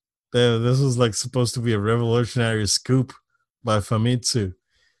 This was like supposed to be a revolutionary scoop by Famitsu.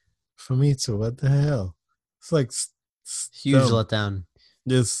 Famitsu, what the hell? It's like huge letdown.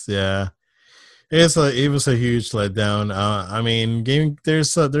 It was a huge letdown. I mean,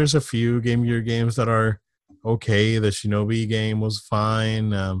 there's a few Game Gear games that are okay. The Shinobi game was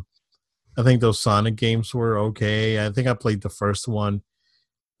fine. I think those Sonic games were okay. I think I played the first one.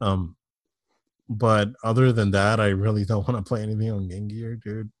 But other than that, I really don't want to play anything on Game Gear,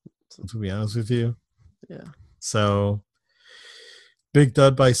 dude. To be honest with you. Yeah. So big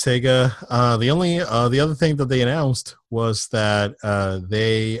dud by Sega. The other thing that they announced was that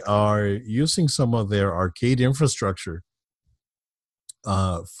they are using some of their arcade infrastructure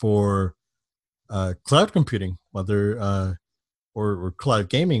for cloud computing, whether or cloud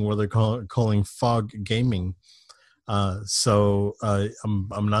gaming, what they're calling fog gaming. So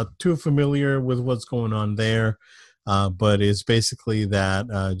I'm not too familiar with what's going on there. But it's basically that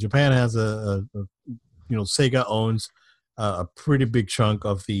Japan has Sega owns a pretty big chunk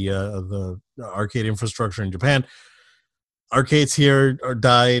of the arcade infrastructure in Japan. Arcades here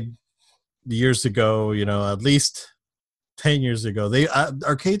died years ago, at least 10 years ago. They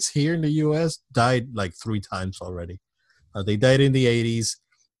arcades here in the U.S. died like 3 times already. They died in the 80s.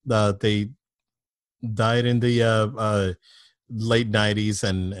 They died in the late 90s,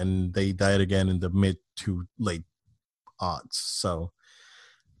 and they died again in the mid to late odds. So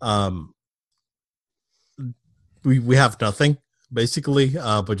we have nothing basically,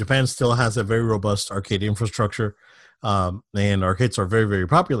 but Japan still has a very robust arcade infrastructure, and arcades are very, very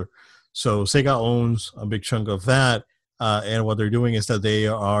popular. So Sega owns a big chunk of that, and what they're doing is that they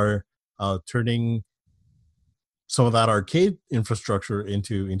are turning some of that arcade infrastructure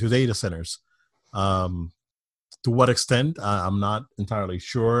into data centers. To what extent, I'm not entirely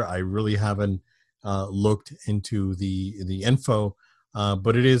sure. I really haven't looked into the info,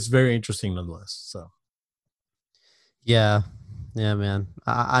 but it is very interesting nonetheless. So Yeah, yeah, man.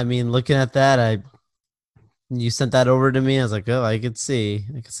 I mean, looking at that, you sent that over to me. I was like, oh, I could see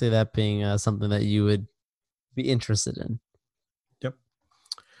that being something that you would be interested in. yep.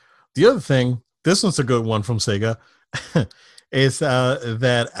 The other thing, this one's a good one from Sega, is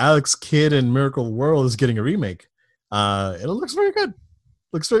that Alex Kidd in Miracle World is getting a remake. It looks very good.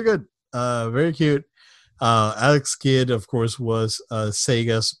 Looks very good. Very cute. Alex Kidd, of course, was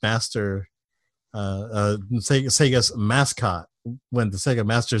Sega's master, Sega's mascot when the Sega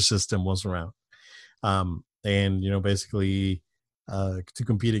Master System was around. And basically to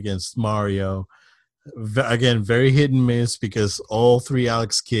compete against Mario. Again, very hit and miss because all three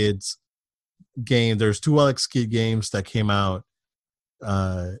Alex Kids there's two Alex Kidd games that came out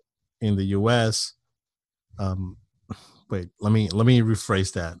in the US. Wait, let me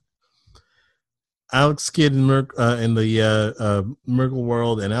rephrase that. Alex Kidd in the Miracle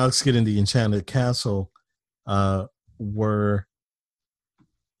World and Alex Kidd in the Enchanted Castle were.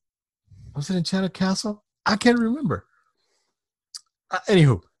 Was it Enchanted Castle? I can't remember.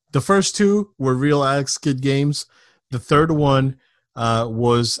 Anywho, the first two were real Alex Kidd games. The third one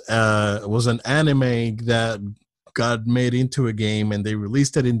was an anime that got made into a game, and they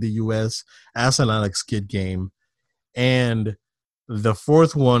released it in the US as an Alex Kidd game. And the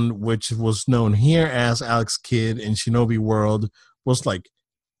fourth one, which was known here as Alex Kidd in Shinobi World, was like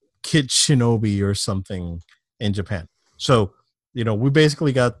Kid Shinobi or something in Japan. So, we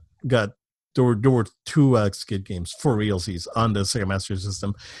basically got there were two Alex Kidd games for realsies on the Sega Master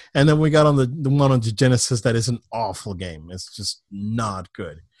System, and then we got on the one on the Genesis that is an awful game. It's just not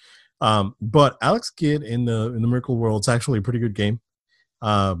good. But Alex Kidd in the Miracle World is actually a pretty good game,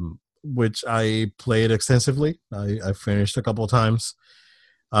 which I played extensively. I finished a couple of times,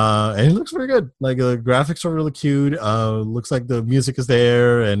 and it looks very good. Like the graphics are really cute. Looks like the music is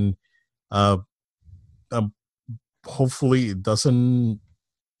there, and hopefully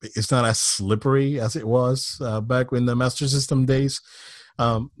it's not as slippery as it was back in the Master System days.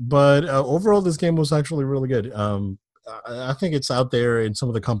 But overall, this game was actually really good. I think it's out there in some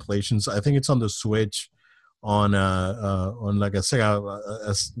of the compilations. I think it's on the Switch on like a Sega,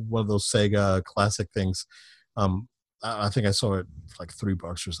 as one of those Sega classic things. I think I saw it for like $3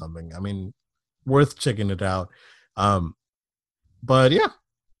 or something. I mean, worth checking it out. But yeah,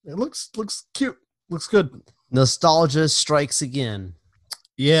 it looks cute. Looks good. Nostalgia strikes again.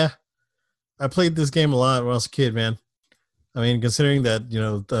 Yeah, I played this game a lot when I was a kid, man. I mean, considering that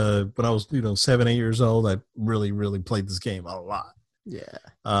when I was 7, 8 years old, I really, really played this game a lot. Yeah.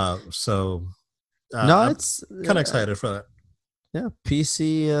 So no, it's kind of excited for that. Yeah,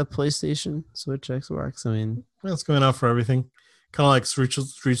 PC, PlayStation, Switch, Xbox. I mean, it's going out for everything. Kind of like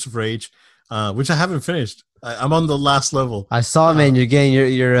Streets of Rage, which I haven't finished. I'm on the last level. I saw, man. You're getting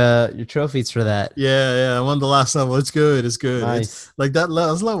your trophies for that. Yeah. I'm on the last level. It's good. It's good. Nice. It's like that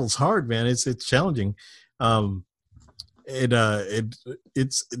level's hard, man. It's challenging. That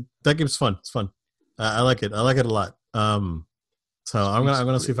game's fun. It's fun. I like it. I like it a lot. So I'm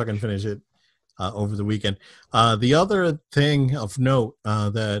gonna see if I can finish it over the weekend. The other thing of note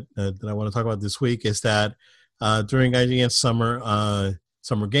that I want to talk about this week is that during IGN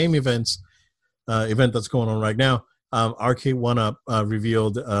summer game event that's going on right now, Arcade 1UP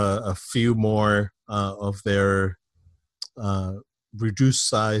revealed a few more of their reduced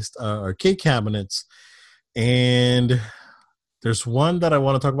sized arcade cabinets, and there's one that I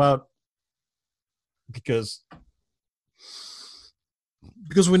want to talk about because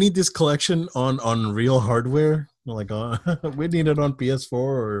we need this collection on real hardware. Like we need it on PS4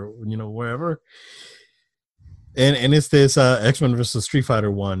 or wherever. And it's this X-Men versus Street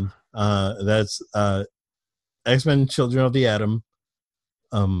Fighter 1. That's X-Men Children of the Atom,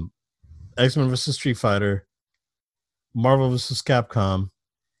 X-Men versus Street Fighter, Marvel versus Capcom,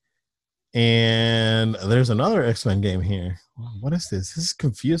 and there's another X-Men game here. What is this? This is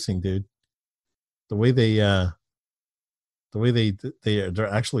confusing, dude. The way they're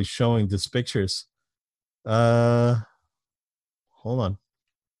actually showing these pictures. Hold on,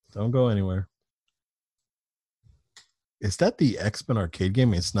 don't go anywhere. Is that the X-Men arcade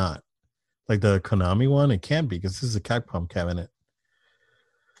game? It's not. Like the Konami one? It can't be because this is a Capcom cabinet.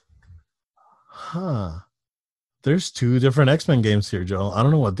 Huh. There's two different X-Men games here, Joel. I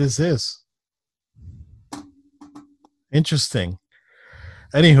don't know what this is. Interesting.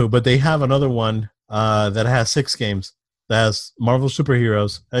 Anywho, but they have another one that has 6 games. That has Marvel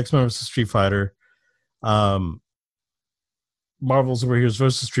Superheroes, X-Men vs. Street Fighter, Marvel Superheroes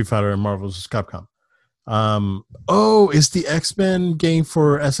versus Street Fighter, and Marvel vs. Capcom. It's the X-Men game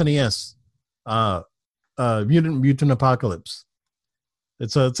for SNES. Mutant Apocalypse.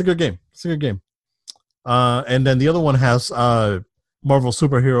 It's a good game. It's a good game. And then the other one has Marvel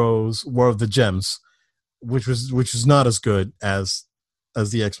Superheroes War of the Gems, which is not as good as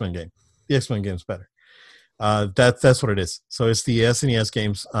the X-Men game. The X-Men game's better. That's what it is. So it's the SNES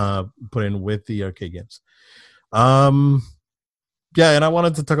games put in with the arcade games. Yeah, and I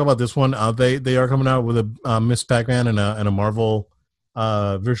wanted to talk about this one. They are coming out with a Miss Pac-Man and a Marvel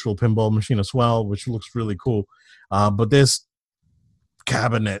virtual pinball machine as well, which looks really cool. But this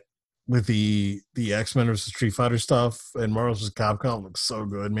cabinet with the X-Men versus Street Fighter stuff and Marvel vs. Capcom looks so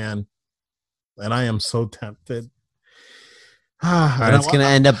good, man. And I am so tempted. It's gonna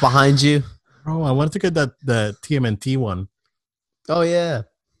end up behind you. Bro, I wanted to get the TMNT one. Oh yeah.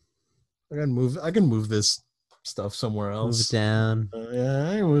 I can move this stuff somewhere else. Move it down.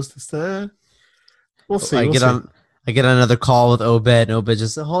 Yeah, I can move this there. We'll see. I get another call with Obed, and Obed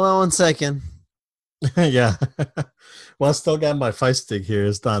just said, hold on 1 second. Yeah. Well, I still got my fight stick here.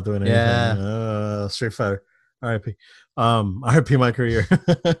 It's not doing anything. Yeah. Street Fighter. RIP. RIP my career.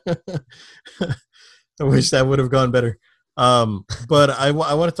 I wish that would have gone better. But I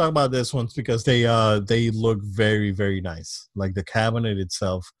want to talk about this one because they look very, very nice. Like the cabinet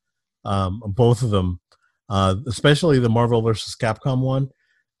itself, both of them, especially the Marvel vs. Capcom one,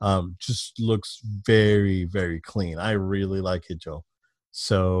 just looks very, very clean. I really like it, Joe.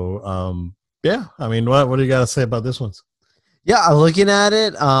 So, yeah, I mean, what do you got to say about this one? Yeah, looking at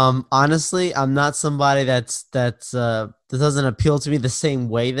it, honestly, I'm not somebody that doesn't appeal to me the same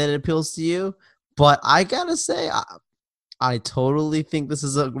way that it appeals to you. But I gotta say, I totally think this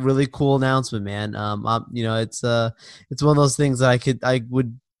is a really cool announcement, man. It's one of those things that I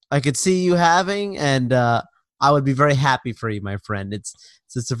could see you having, and I would be very happy for you, my friend. It's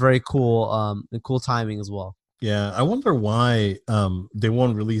a very cool timing as well. Yeah, I wonder why they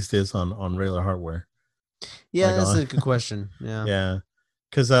won't release this on regular hardware. Yeah, that's a good question. Yeah, yeah,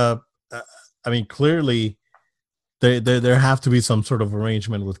 because I mean, clearly there have to be some sort of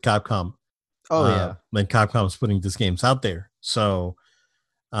arrangement with Capcom. Oh yeah, when Capcom's putting these games out there, so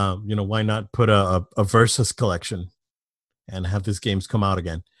why not put a Versus collection and have these games come out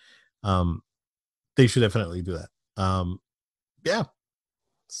again? They should definitely do that. Yeah,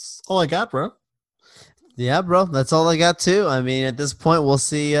 that's all I got, bro. Yeah, bro. That's all I got too. I mean, at this point, we'll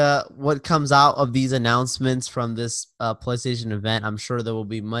see what comes out of these announcements from this PlayStation event. I'm sure there will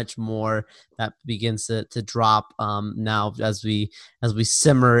be much more that begins to drop now as we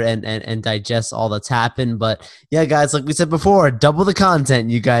simmer and digest all that's happened. But yeah, guys, like we said before, double the content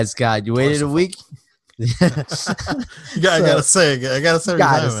you guys got. You waited a week. I gotta say it. I gotta say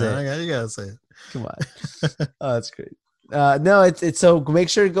it. You gotta say it. Come on. Oh, that's great. No, it's so make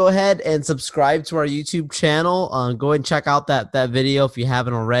sure to go ahead and subscribe to our YouTube channel. Go ahead and check out that video if you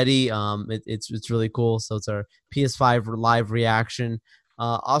haven't already. It's really cool. So it's our PS5 live reaction.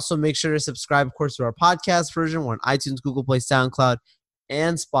 Also make sure to subscribe, of course, to our podcast version. We're on iTunes, Google Play, SoundCloud,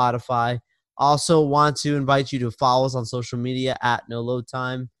 and Spotify. Also want to invite you to follow us on social media at No Load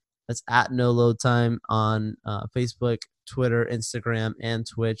Time. That's at No Load Time on Facebook, Twitter, Instagram, and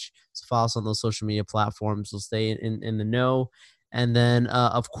Twitch. So follow us on those social media platforms. We'll stay in the know. And then,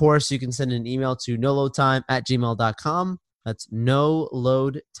 of course, you can send an email to noloadtime@gmail.com. That's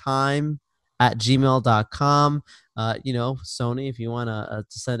noloadtime@gmail.com. Sony, if you want to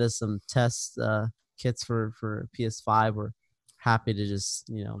send us some test kits for PS5, we're happy to just,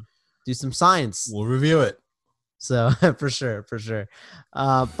 do some science. We'll review it. So for sure.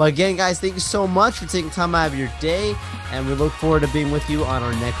 But again, guys, thank you so much for taking time out of your day, and we look forward to being with you on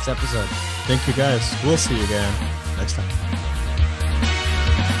our next episode. Thank you, guys. We'll see you again next time.